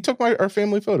 He took our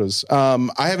family photos. I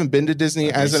haven't been to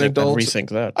Disney as an adult. Rethink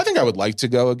that. I think I would like to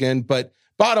go again, but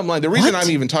bottom line, the reason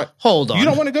I'm even talking. Hold on. You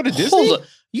don't want to go to Disney? Hold on.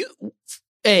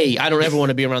 I don't ever want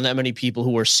to be around that many people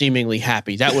who are seemingly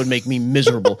happy. That would make me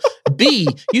miserable. B,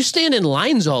 you stand in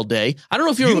lines all day. I don't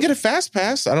know if you can get a fast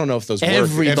pass. I don't know if those work.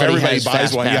 Everybody buys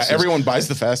fast one. Passes. Yeah, everyone buys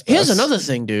the fast pass. Here's another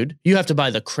thing, dude. You have to buy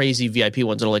the crazy VIP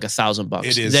ones that are like $1,000.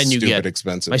 It is then you stupid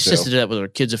expensive. My sister did that with her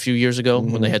kids a few years ago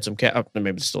when they had some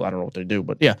maybe still, I don't know what they do,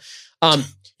 but yeah.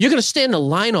 You're going to stand in a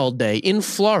line all day in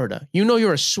Florida. You know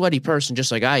you're a sweaty person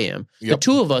just like I am. Yep. The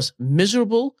two of us,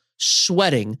 miserable,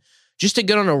 sweating, just to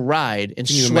get on a ride and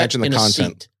sweat in a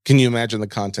seat. Can you imagine the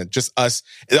content? Just us.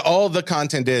 All the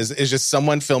content is just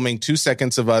someone filming 2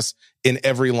 seconds of us in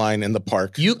every line in the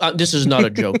park. This is not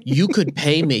a joke. You could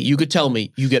pay me. You could tell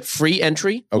me you get free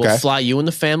entry. Okay. We'll fly you and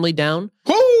the family down.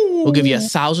 Woo! We'll give you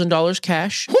 $1,000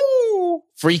 cash. Woo!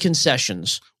 Free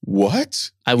concessions.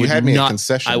 What? I would you had me at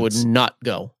concessions. I would not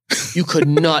go. You could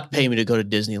not pay me to go to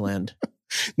Disneyland.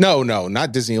 No,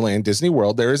 not Disneyland. Disney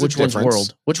World. There is a difference. Which one's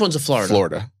World? Which one's a Florida?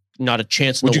 Florida. Not a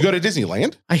chance. Would you go to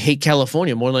Disneyland? I hate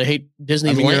California more than I hate Disneyland.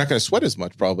 I mean, you're not going to sweat as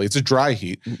much, probably. It's a dry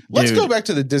heat. Let's go back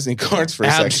to the Disney cards for a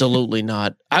second. Absolutely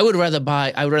not. I would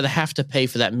rather have to pay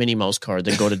for that Minnie Mouse card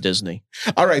than go to Disney.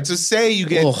 All right. So say you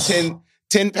get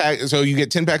 10 packs. So you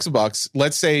get 10 packs of bucks.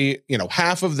 Let's say,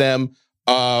 half of them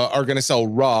are going to sell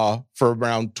raw for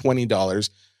around $20.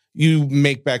 You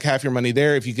make back half your money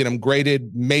there. If you get them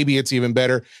graded, maybe it's even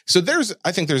better. So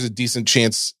I think there's a decent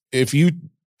chance if you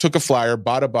took a flyer,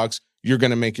 bought a box, you're going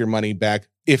to make your money back,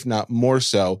 if not more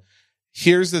so.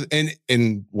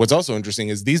 And what's also interesting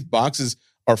is these boxes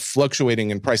are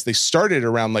fluctuating in price. They started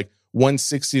around like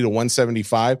 $160 to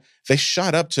 $175. They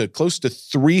shot up to close to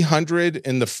 $300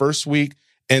 in the first week.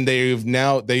 And they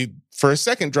for a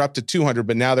second dropped to $200,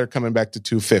 but now they're coming back to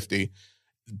 $250.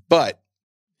 But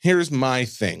here's my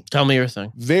thing. Tell me your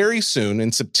thing. Very soon,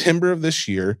 in September of this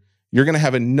year, you're going to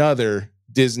have another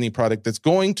Disney product that's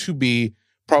going to be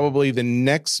probably the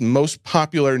next most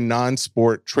popular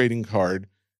non-sport trading card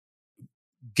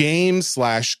game /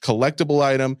 collectible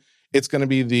item. It's going to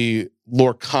be the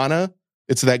Lorcana.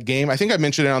 It's that game. I think I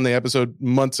mentioned it on the episode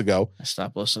months ago. I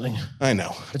stopped listening. I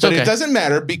know. But it doesn't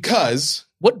matter because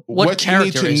what you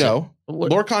need to know,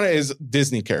 Lorcana is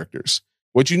Disney characters.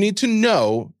 What you need to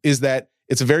know is that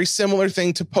it's a very similar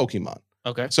thing to Pokemon.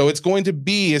 Okay. So it's going to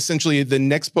be essentially the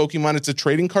next Pokemon. It's a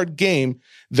trading card game.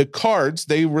 The cards,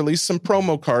 they released some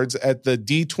promo cards at the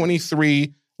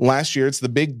D23 last year. It's the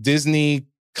big Disney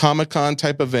Comic-Con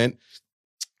type event.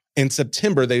 In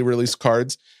September, they released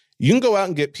cards. You can go out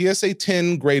and get PSA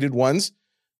 10 graded ones.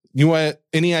 You want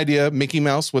any idea, Mickey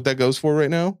Mouse, what that goes for right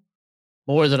now?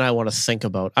 More than I want to think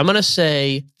about. I'm going to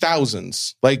say...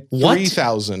 thousands. Like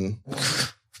 3,000.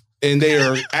 And they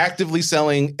are actively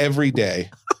selling every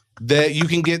day. That you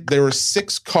can get, there were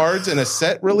 6 cards in a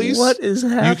set release. What is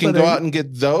happening? You can go out and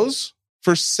get those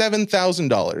for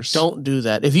 $7,000. Don't do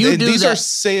that. If you do these that, are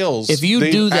sales. If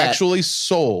you do that, actually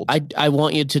sold. I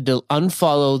want you to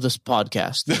unfollow this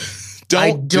podcast.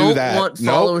 Don't do that. I don't want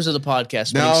followers of the podcast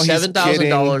spending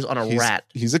 $7,000 on a rat.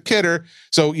 He's a kidder.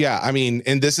 So yeah, I mean,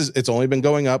 and it's only been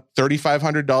going up.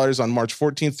 $3,500 on March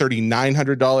 14th,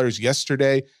 $3,900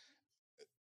 yesterday.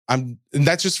 And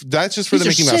that's just for the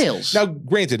Mickey Mouse sales. Now,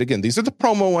 granted, again, these are the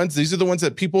promo ones. These are the ones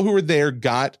that people who were there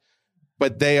got,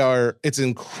 but it's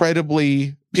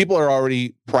incredibly, people are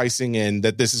already pricing in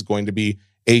that this is going to be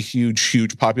a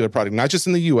huge popular product, not just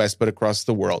in the US, but across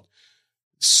the world.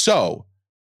 So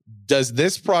does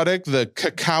this product, the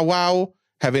Cacao,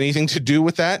 have anything to do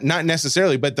with that? Not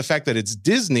necessarily, but the fact that it's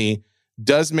Disney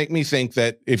does make me think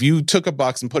that if you took a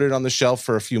box and put it on the shelf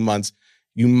for a few months,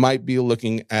 you might be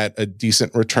looking at a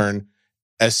decent return,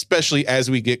 especially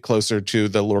as we get closer to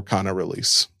the Lorcana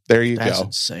release. There you go. That's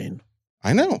insane.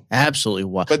 I know. Absolutely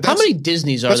wild. But how many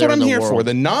Disneys are there in the world? That's what I'm here for.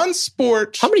 The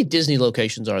non-sport. How many Disney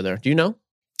locations are there? Do you know?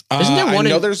 Isn't there one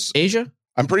in Asia?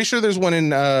 I'm pretty sure there's one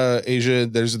in Asia.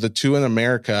 There's the two in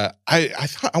America. I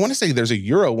want to say there's a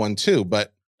Euro one too,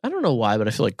 but I don't know why, but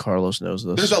I feel like Carlos knows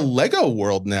this. There's a Lego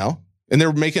World now, and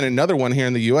they're making another one here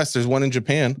in the US. There's one in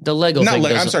Japan. The Lego thing.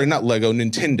 I'm sorry, not Lego,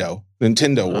 Nintendo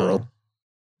World.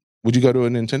 Would you go to a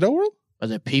Nintendo World? Are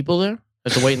there people there?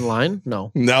 Have to wait in line?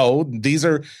 No. No, these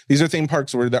are theme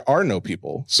parks where there are no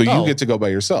people. So you get to go by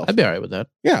yourself. I'd be all right with that.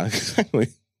 Yeah, exactly.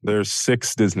 There's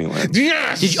 6 Disneylands.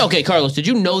 Yes! Okay, Carlos, did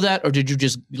you know that or did you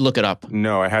just look it up?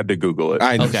 No, I had to Google it.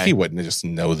 He wouldn't just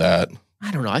know that. I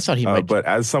don't know. I thought he might. But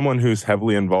as someone who's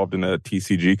heavily involved in a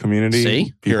TCG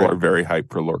community, people are very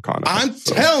hyped for Lorcana. I'm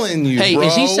telling you, Hey, bro.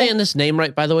 Is he saying this name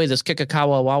right, by the way? This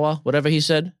Kikakawa Wawa, whatever he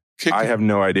said? I have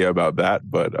no idea about that,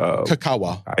 but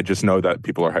Kakawa. I just know that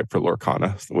people are hyped for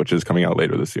Lorcana, which is coming out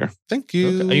later this year. Thank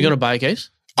you. Okay. Are you going to buy a case?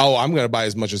 Oh, I'm going to buy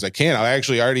as much as I can. I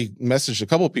actually already messaged a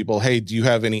couple of people. Hey, do you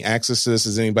have any access to this?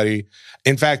 Is anybody?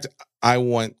 In fact, I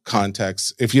want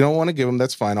contacts. If you don't want to give them,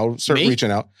 that's fine. I'll start reaching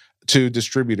out to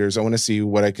distributors. I want to see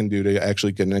what I can do to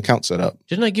actually get an account set up.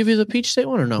 Didn't I give you the Peach State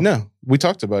one or no? No, we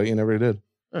talked about it. You never did.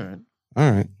 All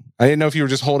right. I didn't know if you were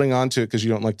just holding on to it because you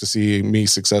don't like to see me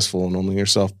successful and only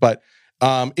yourself. But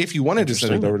if you wanted to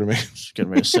send it over to me. Just getting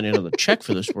ready to send you another check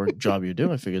for this work job you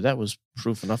do. I figured that was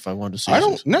proof enough I wanted to see.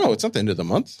 No, it's not the end of the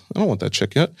month. I don't want that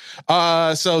check yet.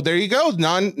 So there you go.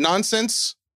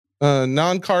 Nonsense,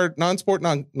 non-card, non-sport,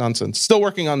 nonsense. Still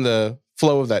working on the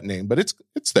flow of that name, but it's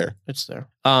there. It's there.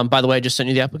 By the way, I just sent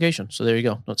you the application. So there you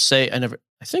go. Let's say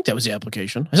I think that was the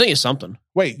application. I sent you something.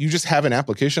 Wait, you just have an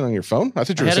application on your phone? I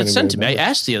thought you were had it sent to me. I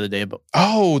asked the other day about.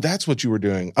 Oh, that's what you were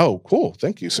doing. Oh, cool.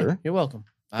 Thank you, sir. You're welcome.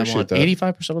 Appreciate I want that.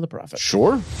 85% of the profit.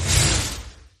 Sure.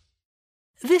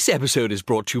 This episode is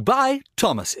brought to you by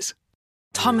Thomas's.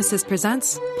 Thomas's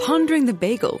presents Pondering the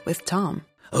Bagel with Tom.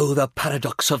 Oh, the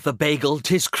paradox of the bagel.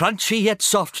 'Tis crunchy yet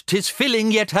soft, 'tis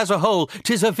filling yet has a hole.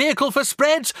 'Tis a vehicle for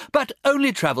spreads, but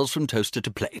only travels from toaster to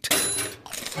plate.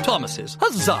 Thomas's,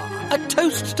 huzzah! A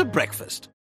toast to breakfast.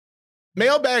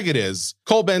 Mailbag it is.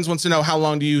 Cole Benz wants to know, how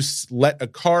long do you let a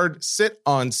card sit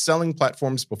on selling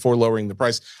platforms before lowering the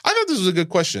price? I thought this was a good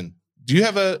question. Do you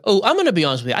have a... Oh, I'm going to be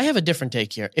honest with you. I have a different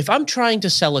take here. If I'm trying to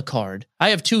sell a card,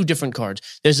 I have 2 different cards.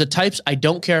 There's the types I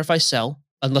don't care if I sell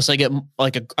unless I get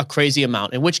like a crazy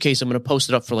amount, in which case I'm going to post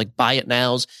it up for like buy it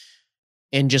nows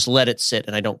and just let it sit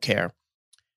and I don't care.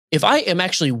 If I am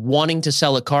actually wanting to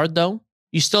sell a card though,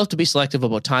 you still have to be selective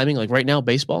about timing. Like right now,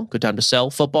 baseball, good time to sell.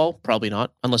 Football, probably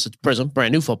not, unless it's Prizm,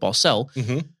 brand new football, sell.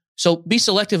 Mm-hmm. So be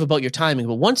selective about your timing.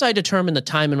 But once I determine the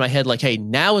time in my head, like, hey,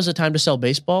 now is the time to sell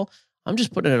baseball, I'm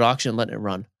just putting it at auction and letting it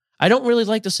run. I don't really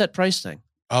like the set price thing.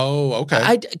 Oh,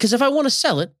 okay. Because if I want to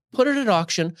sell it, put it at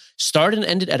auction, start and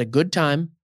end it at a good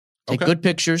time, take good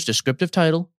pictures, descriptive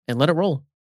title, and let it roll.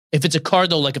 If it's a card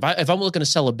though, like if I'm looking to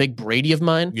sell a big Brady of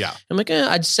mine, I'm like,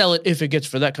 I'd sell it if it gets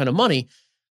for that kind of money.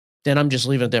 Then I'm just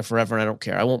leaving it there forever and I don't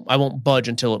care. I won't budge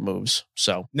until it moves.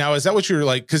 So now, is that what you're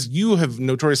like? Because you have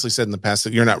notoriously said in the past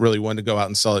that you're not really one to go out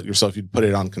and sell it yourself. You'd put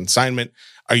it on consignment.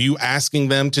 Are you asking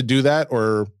them to do that,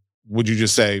 or would you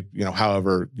just say,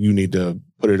 however you need to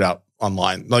put it out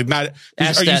online? Like, not.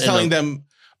 Are you telling them?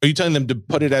 Are you telling them to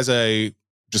put it as a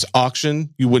just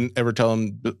auction? You wouldn't ever tell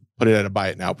them to put it at a buy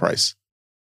it now price.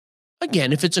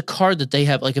 Again, if it's a card that they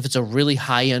have, like if it's a really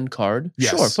high-end card,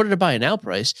 sure, put it at buy it now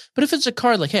price. But if it's a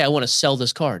card like, hey, I want to sell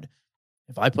this card,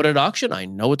 if I put it at auction, I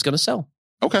know it's going to sell.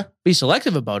 Okay. Be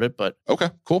selective about it, but... Okay,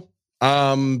 cool.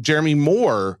 Jeremy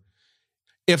Moore,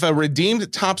 if a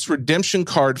redeemed Topps redemption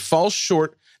card falls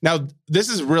short... Now, this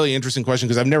is a really interesting question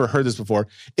because I've never heard this before.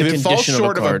 If it falls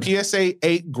short of a PSA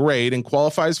 8 grade and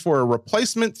qualifies for a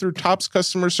replacement through Topps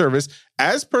customer service,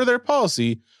 as per their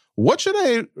policy... what should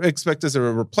I expect as a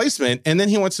replacement? And then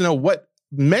he wants to know, what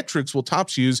metrics will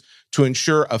Topps use to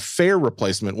ensure a fair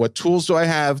replacement? What tools do I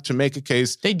have to make a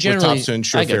case with Topps to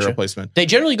ensure fair replacement? They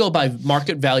generally go by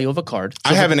market value of a card.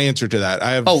 So I have an answer to that.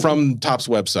 I have from Topps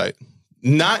website.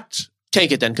 Not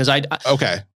take it then, because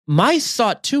okay. My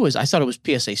thought too is I thought it was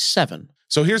PSA 7.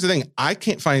 So here's the thing. I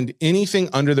can't find anything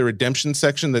under the redemption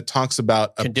section that talks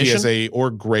about a condition? PSA or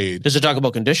grade. Does it talk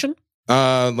about condition?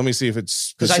 Let me see if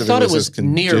it's because I thought it was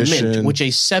near mint, which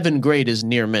a 7 grade is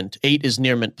near mint. 8 is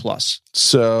near mint plus.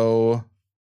 So,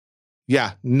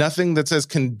 yeah, nothing that says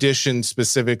condition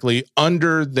specifically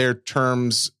under their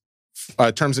terms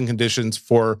and conditions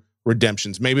for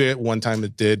redemptions. Maybe at one time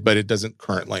it did, but it doesn't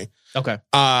currently. Okay.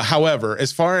 However,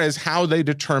 as far as how they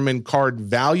determine card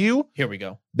value, here we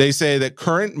go. They say that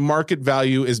current market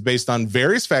value is based on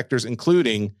various factors,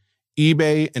 including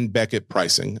eBay and Beckett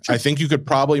pricing. Sure. I think you could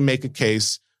probably make a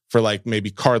case for like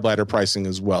maybe card ladder pricing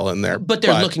as well in there. But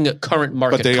they're looking at current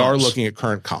market comps. But they are looking at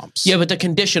current comps. Yeah, but the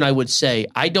condition, I would say,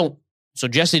 so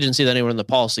Jesse didn't see that anywhere in the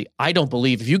policy. I don't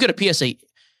believe if you get a PSA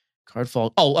card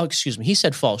fall, excuse me, he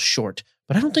said falls short,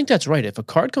 but I don't think that's right. If a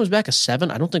card comes back a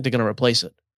 7, I don't think they're going to replace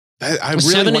it. I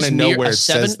really want to know where it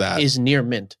says that. 7 is near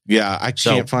mint. Yeah, I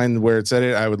can't find where it said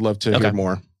it. I would love to hear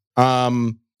more.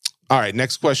 All right,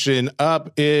 next question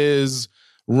up is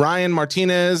Ryan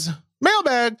Martinez.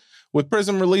 Mailbag. With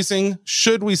Prizm releasing,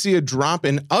 should we see a drop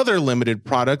in other limited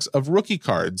products of rookie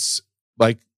cards,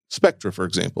 like Spectra, for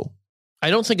example? I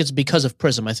don't think it's because of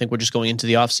Prizm. I think we're just going into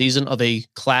the offseason of a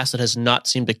class that has not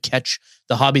seemed to catch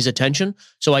the hobby's attention.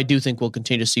 So I do think we'll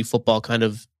continue to see football kind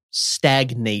of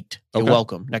stagnate. You're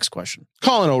welcome. Next question.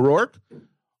 Colin O'Rourke.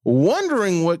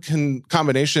 Wondering what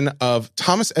combination of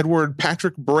Thomas Edward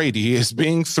Patrick Brady is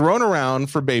being thrown around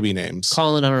for baby names.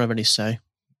 Colin, I don't have any say.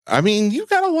 I mean, you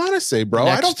got a lot to say, bro.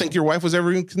 Next. I don't think your wife was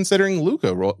ever even considering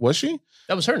Luca, was she?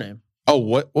 That was her name. Oh,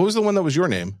 what was the one that was your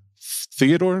name?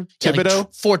 Theodore Thibodeau?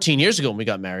 Like 14 years ago when we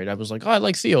got married, I was like, I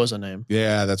like Theo as a name.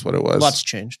 Yeah, that's what it was. Lots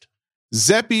changed.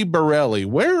 Zeppi Borelli.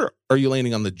 Where are you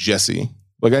landing on the Jesse?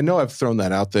 Like, I know I've thrown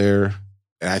that out there,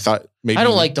 and I thought maybe... I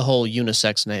don't like the whole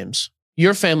unisex names.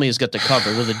 Your family has got the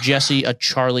cover with a Jesse, a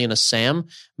Charlie, and a Sam.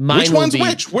 Which one's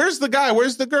which? Where's the guy?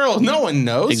 Where's the girl? No one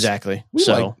knows. Exactly.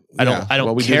 I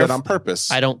don't we care. Do that on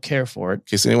purpose. I don't care for it. In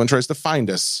case anyone tries to find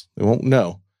us, they won't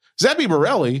know. Zeppi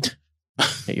Borelli.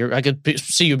 I could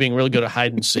see you being really good at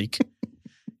hide and seek.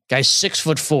 Guy's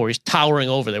 6'4". He's towering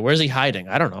over there. Where's he hiding?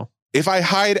 I don't know. If I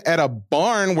hide at a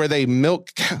barn where they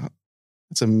milk cow,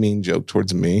 that's a mean joke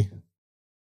towards me.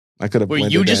 I could have. Were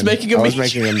you just making a mean joke? I was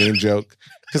making a mean joke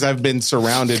because I've been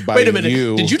surrounded by you. Wait a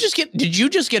minute. Did you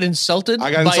just get insulted?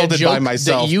 I got insulted by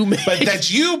myself. That you made? But that's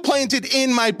you planted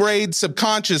in my brain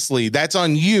subconsciously. That's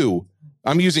on you.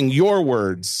 I'm using your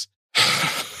words.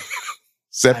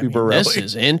 Zeppi Borelli. This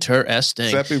is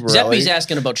interesting. Zeppi's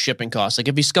asking about shipping costs. Like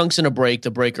if he skunks in a break, the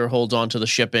breaker holds on to the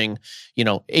shipping. You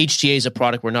know, HTA is a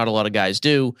product where not a lot of guys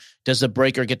do. Does the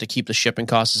breaker get to keep the shipping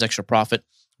costs as extra profit?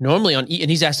 Normally and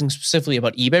he's asking specifically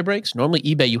about eBay breaks. Normally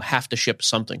eBay, you have to ship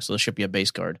something. So they'll ship you a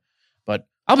base card. But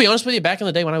I'll be honest with you, back in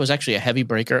the day when I was actually a heavy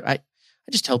breaker, I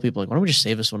just tell people, like, why don't we just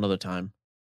save this for another time?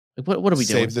 Like, what are we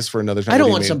doing? Save this for another time? I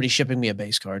don't want somebody shipping me a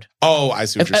base card. Oh, I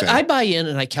see what you're saying. I buy in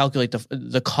and I calculate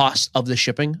the cost of the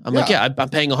shipping. I'm like, I'm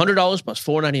paying $100 plus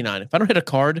 $4.99. If I don't hit a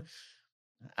card,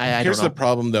 I don't know. Here's the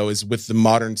problem, though, is with the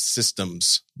modern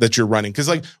systems that you're running. Because,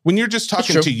 like, when you're just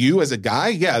talking to you as a guy,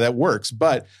 yeah, that works.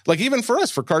 But, like, even for us,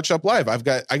 for Card Shop Live,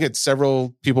 I get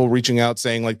several people reaching out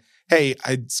saying, like, hey,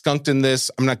 I skunked in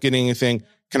this. I'm not getting anything.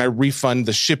 Can I refund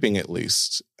the shipping at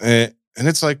least? And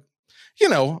it's like, you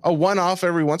know, a one-off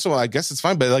every once in a while, I guess it's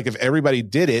fine. But, like, if everybody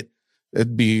did it,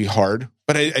 it'd be hard.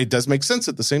 But it does make sense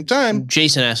at the same time.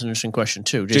 Jason asked an interesting question,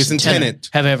 too. Jason Tennant.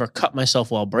 Have I ever cut myself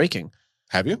while breaking?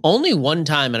 Have you? Only one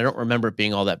time, and I don't remember it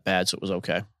being all that bad, so it was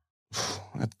okay.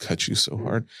 I'd cut you so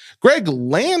hard. Greg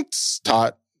Lance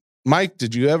taught, Mike,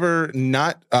 did you ever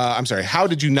not, how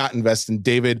did you not invest in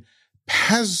David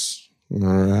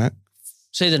Pasternak?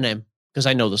 Say the name, because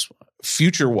I know this one.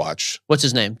 Future Watch. What's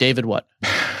his name? David what?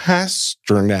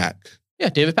 Pasternak. Yeah,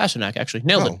 David Pasternak, actually.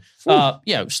 Nailed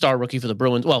it. Star rookie for the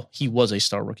Bruins. Well, he was a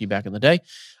star rookie back in the day.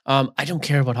 I don't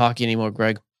care about hockey anymore,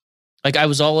 Greg. Like, I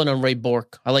was all in on Ray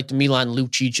Bourque. I liked Milan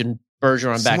Lucic and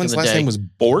Bergeron back in the day. Someone's last name was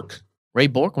Bourque? Ray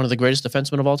Bourque, one of the greatest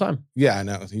defensemen of all time. Yeah, I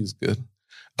know. He's good.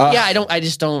 Greg,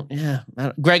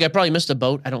 I probably missed a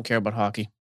boat. I don't care about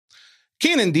hockey.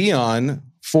 Keenan Dion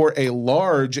for a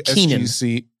large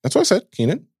SGC. That's what I said,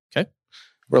 Keenan. Okay.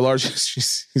 For a large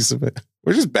SGC.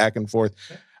 We're just back and forth.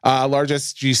 Large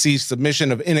SGC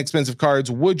submission of inexpensive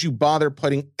cards. Would you bother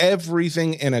putting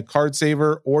everything in a card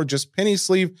saver or just penny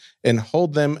sleeve and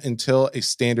hold them until a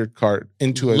standard card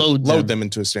load them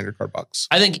into a standard card box?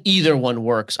 I think either one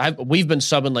works. We've been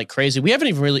subbing like crazy. We haven't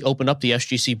even really opened up the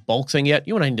SGC bulk thing yet.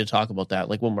 You and I need to talk about that,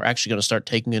 like when we're actually going to start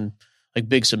taking in like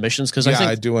big submissions. Because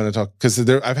I do want to talk because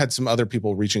I've had some other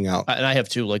people reaching out, and I have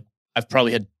too. Like I've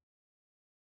probably had.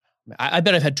 I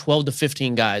bet I've had 12 to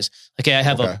 15 guys. Okay, I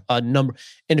have a number.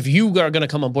 And if you are going to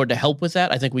come on board to help with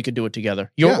that, I think we could do it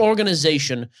together. Your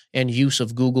organization and use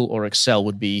of Google or Excel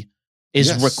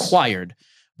is required.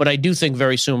 But I do think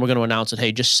very soon we're going to announce that,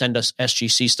 hey, just send us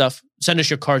SGC stuff. Send us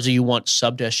your cards that you want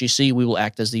sub to SGC. We will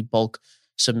act as the bulk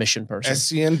submission person.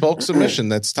 SCN bulk submission.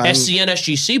 That's time. SCN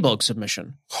SGC bulk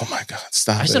submission. Oh my God,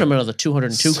 stop it. I sent him another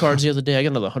 202 cards the other day. I got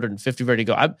another 150 ready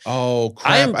to go. Oh,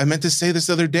 crap. I meant to say this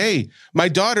the other day. My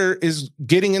daughter is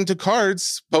getting into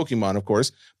cards, Pokemon, of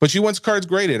course, but she wants cards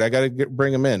graded. I got to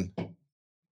bring them in.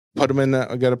 I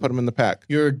got to put them in the pack.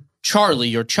 Your Charlie,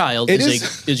 your child,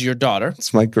 is your daughter.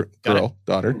 It's my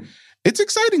daughter. It's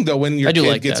exciting though when your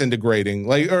kid gets into grading,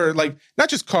 or not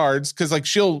just cards, because like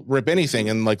she'll rip anything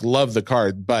and like love the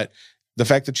card, but the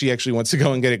fact that she actually wants to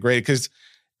go and get it graded because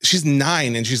she's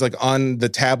 9 and she's like on the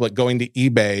tablet going to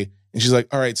eBay and she's like,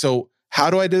 all right, so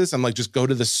how do I do this? I'm like, just go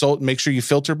to the sold, make sure you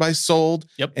filter by sold.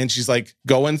 Yep. And she's like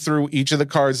going through each of the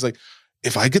cards, like,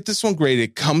 if I get this one graded,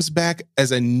 it comes back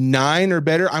as a 9 or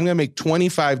better, I'm going to make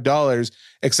 $25,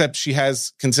 except she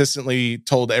has consistently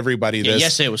told everybody this.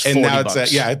 Yesterday it was 40 bucks.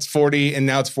 It's 40 and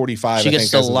now it's 45. She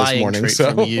gets the lying trait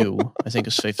from you, I think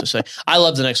it's safe to say. I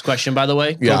love the next question, by the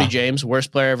way. Cody James,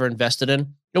 worst player I ever invested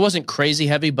in. It wasn't crazy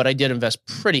heavy, but I did invest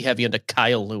pretty heavy into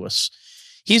Kyle Lewis.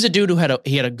 He's a dude who had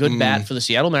a good bat for the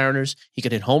Seattle Mariners. He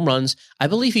could hit home runs. I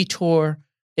believe he tore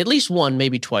at least one,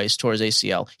 maybe twice, tore his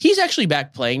ACL. He's actually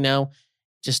back playing now.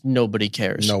 Just nobody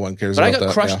cares. No one cares but about I got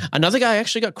that, crushed. Yeah. Another guy I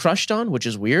actually got crushed on, which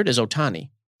is weird, is Ohtani.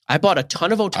 I bought a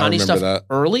ton of Ohtani stuff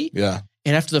early. Yeah.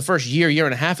 And after the first year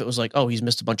and a half, it was like, oh, he's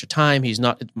missed a bunch of time.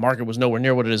 The market was nowhere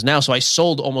near what it is now. So I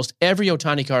sold almost every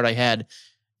Ohtani card I had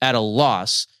at a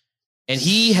loss. And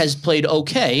he has played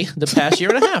okay the past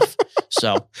year and a half.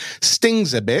 So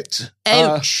stings a bit.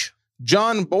 Ouch.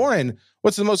 John Boren,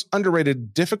 what's the most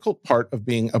underrated, difficult part of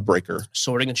being a breaker?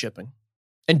 Sorting and shipping.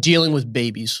 And dealing with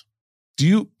babies.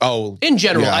 In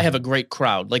general, I have a great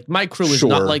crowd. Like my crew is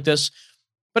not like this,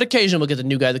 but occasionally we'll get the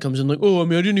new guy that comes in like, oh, I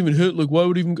mean, I didn't even hit. Like, why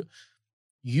would even go?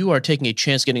 You are taking a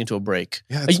chance getting into a break.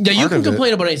 Yeah, now you can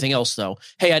complain about anything else though.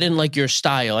 Hey, I didn't like your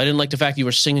style. I didn't like the fact that you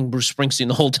were singing Bruce Springsteen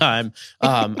the whole time.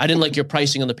 I didn't like your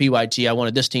pricing on the PYT. I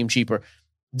wanted this team cheaper.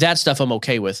 That stuff I'm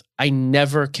okay with. I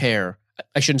never care.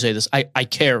 I shouldn't say this. I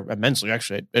care immensely.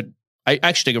 Actually, I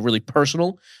actually take it really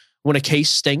personal when a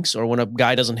case stinks or when a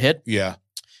guy doesn't hit. Yeah.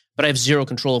 But I have zero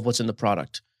control of what's in the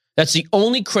product. That's the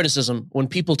only criticism when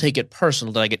people take it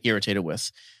personal that I get irritated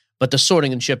with. But the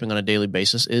sorting and shipping on a daily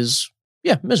basis is,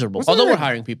 miserable. Although we're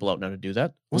hiring people out now to do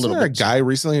that. Wasn't there a guy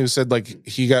recently who said like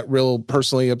he got real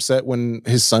personally upset when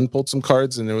his son pulled some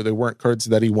cards and they weren't cards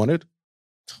that he wanted?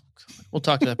 We'll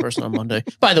talk to that person on Monday.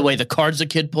 By the way, the cards the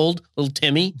kid pulled, little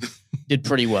Timmy, did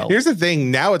pretty well. Here's the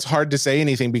thing. Now it's hard to say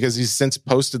anything because he's since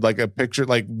posted like a picture,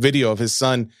 like video of his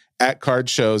son at card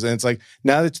shows. And it's like,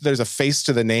 now that there's a face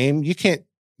to the name, you can't,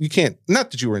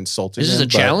 not that you were insulting. This is a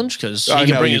challenge because he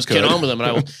can bring his kid on with him.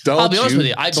 And I'll be honest with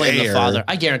you. I blame the father.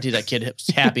 I guarantee that kid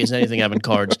is happy as anything having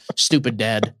cards. Stupid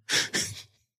dad.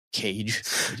 Cage.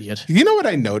 Idiot. You know what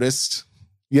I noticed?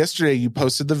 Yesterday, you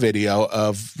posted the video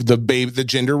of the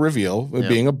gender reveal of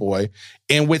being a boy.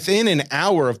 And within an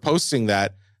hour of posting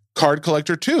that, Card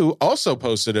Collector 2 also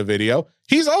posted a video.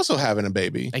 He's also having a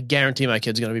baby. I guarantee my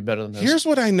kid's going to be better than this. Here's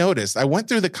what I noticed. I went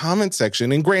through the comment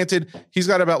section, and granted, he's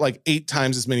got about like 8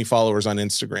 times as many followers on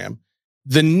Instagram.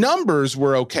 The numbers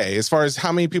were okay as far as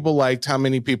how many people liked, how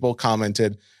many people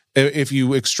commented, if you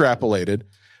extrapolated.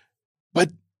 But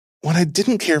what I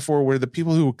didn't care for were the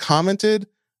people who commented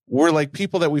were like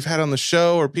people that we've had on the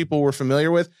show or people we're familiar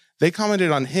with. They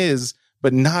commented on his,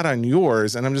 but not on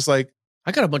yours. And I'm just like,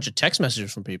 I got a bunch of text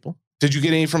messages from people. Did you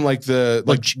get any from like the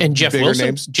and Jeff Wilson?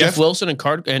 Names? Jeff Wilson and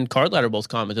Card Ladder both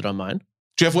commented on mine.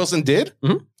 Jeff Wilson did?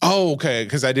 Mm-hmm. Oh, okay.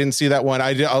 Because I didn't see that one.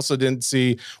 Also didn't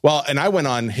see. Well, and I went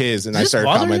on his and I started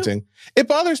commenting. You? It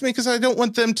bothers me because I don't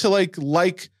want them to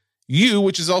like you,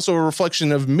 which is also a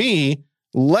reflection of me,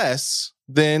 less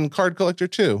than Card Collector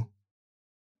 2.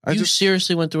 You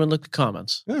seriously went through and looked at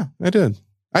comments? Yeah, I did.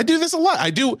 I do this a lot. I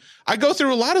go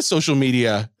through a lot of social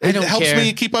media. It helps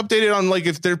me keep updated on like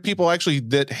if there are people actually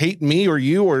that hate me or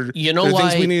you or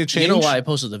things we need to change. You know why I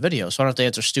posted the video, so I don't have to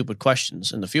answer stupid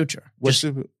questions in the future.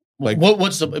 Like,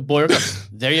 what's the boy?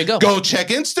 There you go. Go check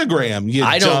Instagram, you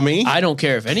dummy. I don't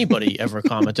care if anybody ever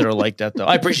commented or liked that, though.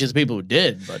 I appreciate the people who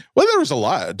did, but there was a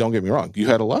lot. Don't get me wrong. You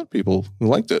had a lot of people who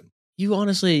liked it. You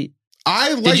honestly,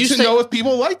 I like to know if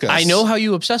people like us. I know how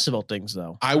you obsess about things,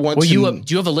 though. I want to. Do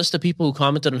you have a list of people who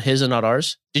commented on his and not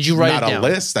ours? Did you write it down? Not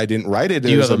a list. I didn't write it. Do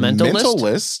you have a mental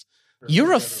list?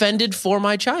 You're offended for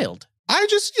my child. I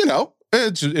just,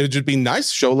 it'd just be nice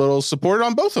to show a little support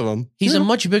on both of them. He's a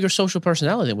much bigger social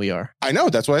personality than we are. I know.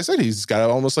 That's why I said he's got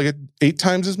almost like 8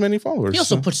 times as many followers. He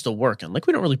also puts the work in. Like,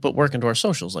 we don't really put work into our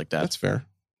socials like that. That's fair.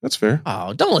 That's fair.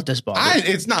 Oh, don't let this bother.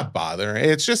 It's not bothering.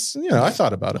 It's just, I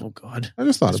thought about it. Oh, God. I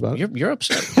just thought about it. You're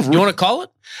upset. You want to call it?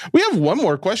 We have one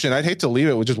more question. I'd hate to leave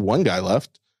it with just one guy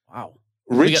left. Wow.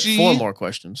 Richie. We got 4 more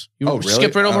questions. You really?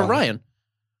 Skip right over Ryan.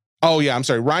 Oh, yeah. I'm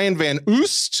sorry. Ryan Van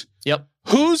Oost. Yep.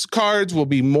 Whose cards will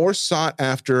be more sought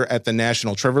after at the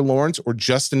National? Trevor Lawrence or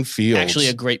Justin Fields? Actually,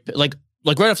 a great like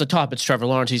right off the top, it's Trevor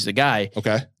Lawrence. He's the guy.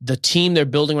 Okay. The team they're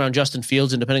building around Justin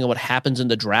Fields, and depending on what happens in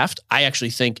the draft, I actually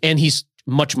think, and he's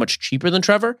much, much cheaper than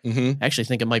Trevor. Mm-hmm. I actually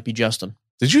think it might be Justin.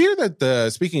 Did you hear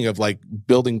that? Speaking of like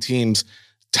building teams,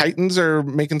 Titans are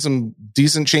making some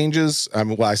decent changes.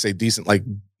 I say decent, like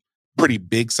pretty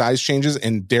big size changes,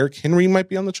 and Derrick Henry might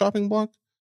be on the chopping block.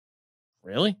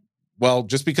 Really? Well,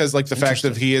 just because like the fact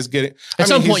that he is getting at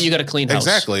some point, you got to clean house.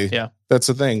 Exactly. Yeah, that's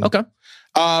the thing. Okay.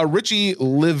 Richie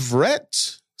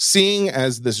Livrette, seeing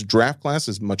as this draft class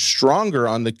is much stronger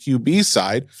on the QB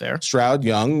side, fair. Stroud,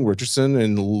 Young, Richardson,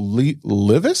 and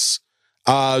Levis.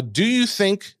 Do you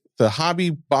think the hobby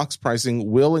box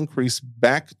pricing will increase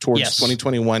back towards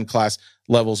 2021 class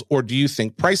levels, or do you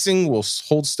think pricing will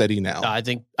hold steady now? I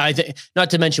think, not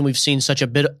to mention we've seen such a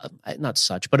bit,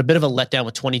 but a bit of a letdown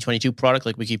with 2022 product,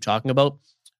 like we keep talking about.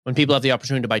 When people have the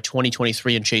opportunity to buy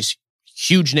 2023 and chase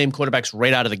huge name quarterbacks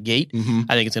right out of the gate, mm-hmm.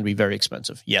 I think it's going to be very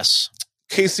expensive. Yes.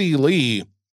 Casey Lee,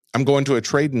 I'm going to a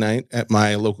trade night at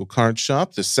my local card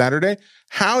shop this Saturday.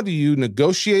 How do you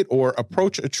negotiate or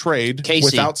approach a trade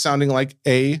without sounding like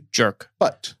a jerk?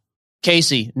 But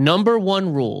Casey, number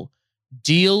 1 rule,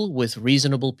 deal with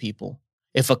reasonable people.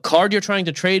 If a card you're trying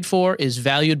to trade for is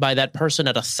valued by that person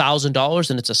at $1,000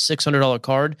 and it's a $600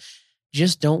 card,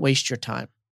 just don't waste your time.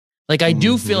 Like, I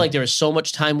do feel like there is so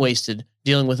much time wasted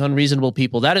dealing with unreasonable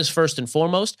people. That is first and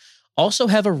foremost. Also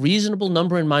have a reasonable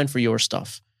number in mind for your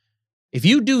stuff. If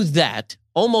you do that,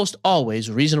 almost always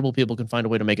reasonable people can find a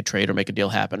way to make a trade or make a deal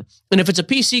happen. And if it's a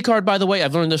PC card, by the way,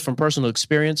 I've learned this from personal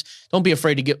experience. Don't be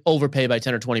afraid to get overpay by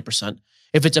 10 or 20%.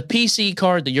 If it's a PC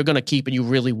card that you're going to keep and you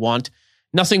really want,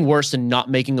 nothing worse than not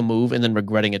making a move and then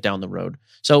regretting it down the road.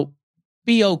 So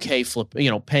be okay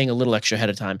paying a little extra ahead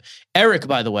of time. Eric,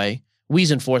 by the way,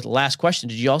 wheezing forth, last question.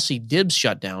 Did you all see Dibs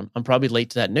shut down? I'm probably late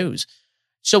to that news.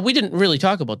 So we didn't really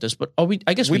talk about this, but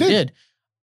I guess we did.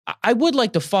 I would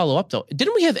like to follow up, though.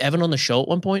 Didn't we have Evan on the show at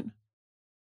one point?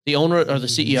 The owner or the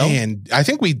CEO? Man, I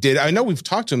think we did. I know we've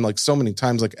talked to him like so many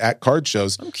times, like at card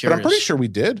shows. I'm curious. But I'm pretty sure we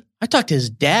did. I talked to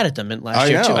his dad at the Mint last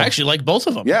year, too. I actually like both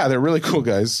of them. Yeah, they're really cool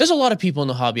guys. There's a lot of people in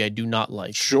the hobby I do not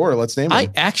like. Sure, let's name them. I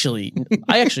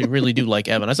actually really do like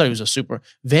Evan. I thought he was a super...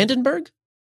 Vandenberg?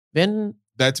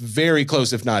 That's very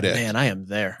close, if not it. Man, I am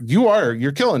there.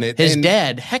 You're killing it. His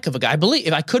dad, heck of a guy. I believe,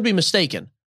 if I could be mistaken,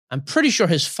 I'm pretty sure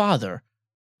his father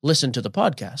listened to the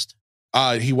podcast.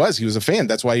 He was a fan.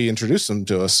 That's why he introduced him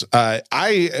to us.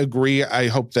 I agree.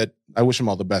 I wish him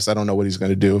all the best. I don't know what he's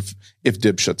going to do if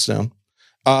Dib shuts down.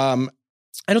 I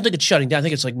don't think it's shutting down. I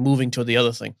think it's like moving to the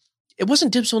other thing. It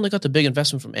wasn't Dib someone that got the big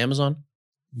investment from Amazon?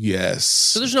 Yes.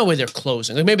 So there's no way they're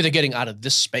closing. Like maybe they're getting out of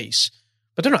this space,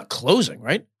 but they're not closing,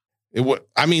 right?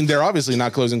 They're obviously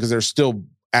not closing because they're still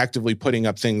actively putting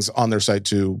up things on their site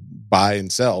to buy and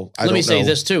sell. Let me say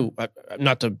this too. I'm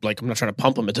not trying to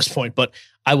pump them at this point, but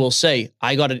I will say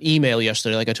I got an email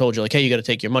yesterday, like I told you, like, hey, you got to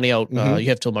take your money out. You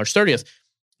have till March 30th.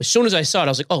 As soon as I saw it, I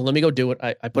was like, oh, let me go do it.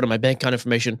 I put in my bank account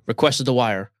information, requested the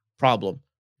wire,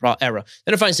 error.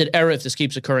 Then if I said error, if this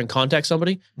keeps occurring, contact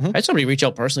somebody. I had somebody reach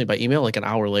out personally by email like an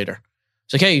hour later.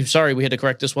 It's like, hey, sorry, we had to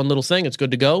correct this one little thing. It's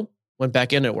good to go. Went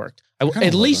back in, it worked.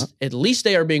 At least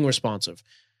they are being responsive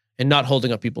and not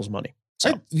holding up people's money.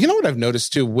 So you know what I've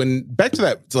noticed too, back to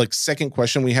that like second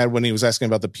question we had when he was asking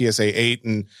about the PSA 8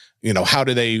 and how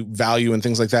do they value and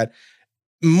things like that.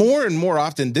 More and more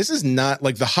often, this is not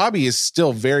like the hobby is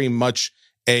still very much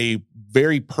a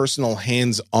very personal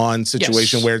hands-on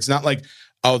situation where it's not like,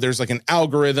 oh, there's like an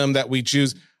algorithm that we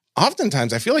choose.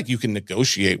 Oftentimes I feel like you can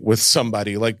negotiate with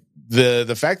somebody. Like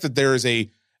the fact that there is a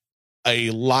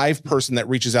live person that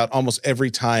reaches out almost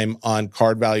every time on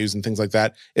card values and things like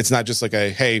that. It's not just like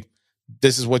hey,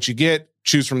 this is what you get.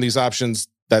 Choose from these options.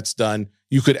 That's done.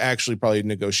 you could actually probably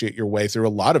negotiate your way through a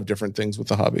lot of different things with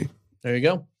the hobby. There you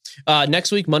go.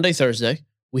 Next week, Monday, Thursday,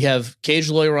 we have Cage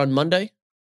Lawyer on Monday.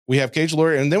 We have Cage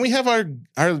Lawyer, and then we have our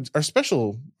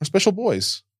special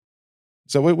boys.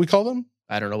 Is that what we call them?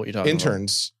 I don't know what you're talking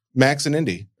Interns, Max and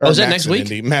Indy. Is that next week?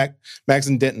 Indy. Max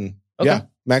and Denton. Okay. Yeah,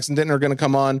 Max and Denton are going to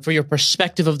come on for your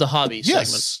perspective of the hobby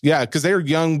segment. Yeah, because they're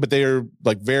young, but they are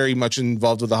like very much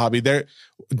involved with the hobby.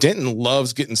 Denton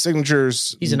loves getting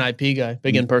signatures. He's an IP guy,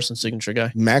 big in-person signature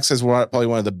guy. Max has probably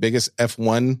one of the biggest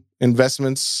F1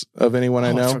 investments of anyone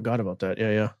I know. I forgot about that.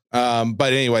 Yeah.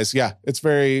 But anyways, yeah,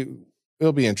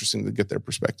 it'll be interesting to get their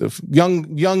perspective.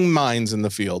 Young minds in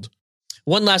the field.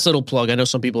 One last little plug. I know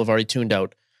some people have already tuned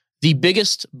out.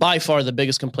 By far the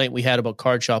biggest complaint we had about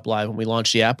Card Shop Live when we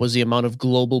launched the app was the amount of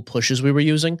global pushes we were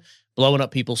using, blowing up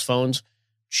people's phones.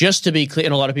 Just to be clear,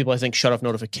 and a lot of people, I think, shut off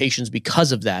notifications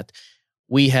because of that.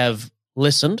 We have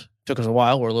listened. Took us a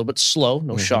while. We're a little bit slow.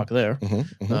 No shock there.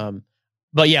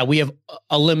 But yeah, we have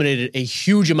eliminated a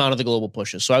huge amount of the global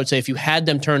pushes. So I would say if you had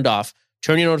them turned off,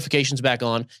 turn your notifications back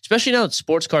on, especially now that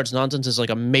Sports Cards Nonsense is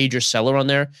like a major seller on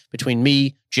there between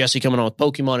me, Jesse coming on with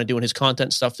Pokemon and doing his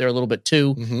content stuff there a little bit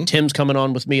too. Tim's coming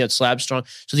on with me at Slabstrong.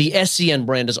 So the SCN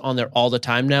brand is on there all the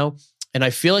time now. And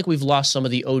I feel like we've lost some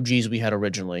of the OGs we had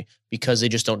originally because they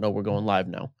just don't know we're going live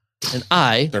now. And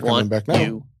they're want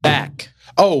you back.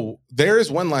 Oh, there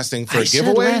is one last thing for a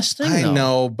giveaway. I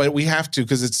know, but we have to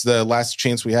because it's the last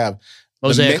chance we have.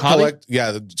 Mosaic Hobby?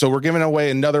 So we're giving away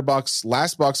another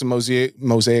last box of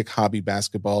Mosaic Hobby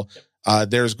basketball.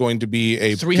 There's going to be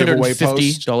a giveaway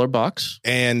post. $350 box.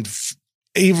 And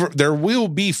there will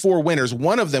be 4 winners.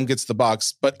 One of them gets the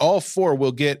box, but all 4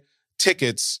 will get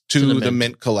tickets to the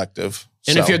Mint Collective.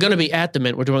 And if you're going to be at the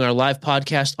Mint, we're doing our live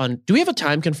podcast on. Do we have a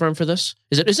time confirmed for this?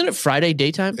 Isn't it Friday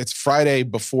daytime? It's Friday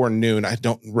before noon. I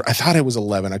thought it was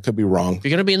 11. I could be wrong. If you're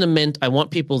going to be in the Mint, I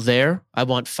want people there. I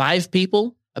want 5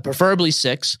 people, preferably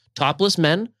 6, topless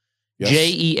men.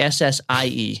 Yes.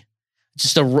 Jessie.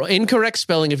 Just an incorrect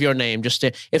spelling of your name.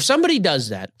 If somebody does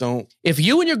that, if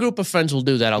you and your group of friends will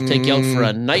do that, I'll take you out for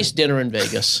a nice dinner in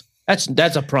Vegas.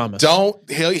 That's a promise.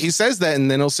 He says that,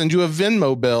 and then he'll send you a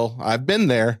Venmo bill. I've been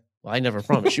there. Well, I never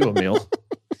promised you a meal.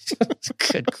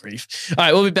 Good grief. All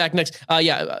right, we'll be back next.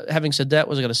 Having said that,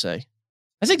 what was I going to say?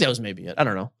 I think that was maybe it. I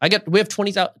don't know. We have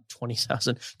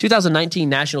 2019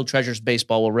 National Treasures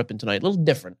Baseball we're ripping tonight. A little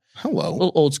different. Hello. A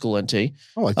little old school NT. I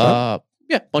like that.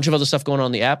 A bunch of other stuff going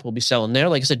on the app. We'll be selling there.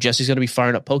 Like I said, Jesse's going to be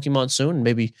firing up Pokemon soon, and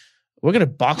maybe we're going to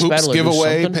box Hoops battle.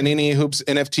 Giveaway, Panini Hoops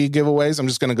NFT giveaways. I'm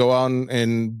just going to go on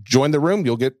and join the room.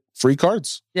 You'll get free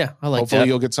cards. Yeah, I like Hopefully that.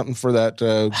 You'll get something for that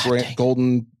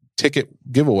golden ticket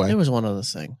giveaway. There was one other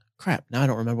thing. Crap, now I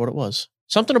don't remember what it was.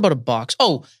 Something about a box.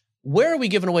 Oh, where are we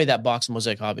giving away that box of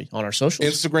Mosaic Hobby? On our socials?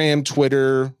 Instagram,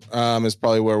 Twitter is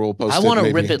probably where we'll post it. I want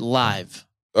to rip it live.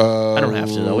 I don't have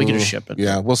to, though. We can just ship it.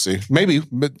 Yeah, we'll see. Maybe.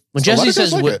 But when Jesse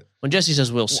says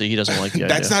we'll see, he doesn't like the idea.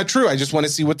 That's not true. I just want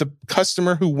to see what the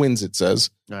customer who wins it says.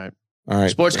 All right.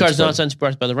 Sports Cards Nonsense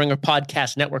brought by the Ringer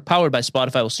Podcast Network, powered by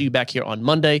Spotify. We'll see you back here on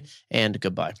Monday, and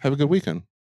goodbye. Have a good weekend.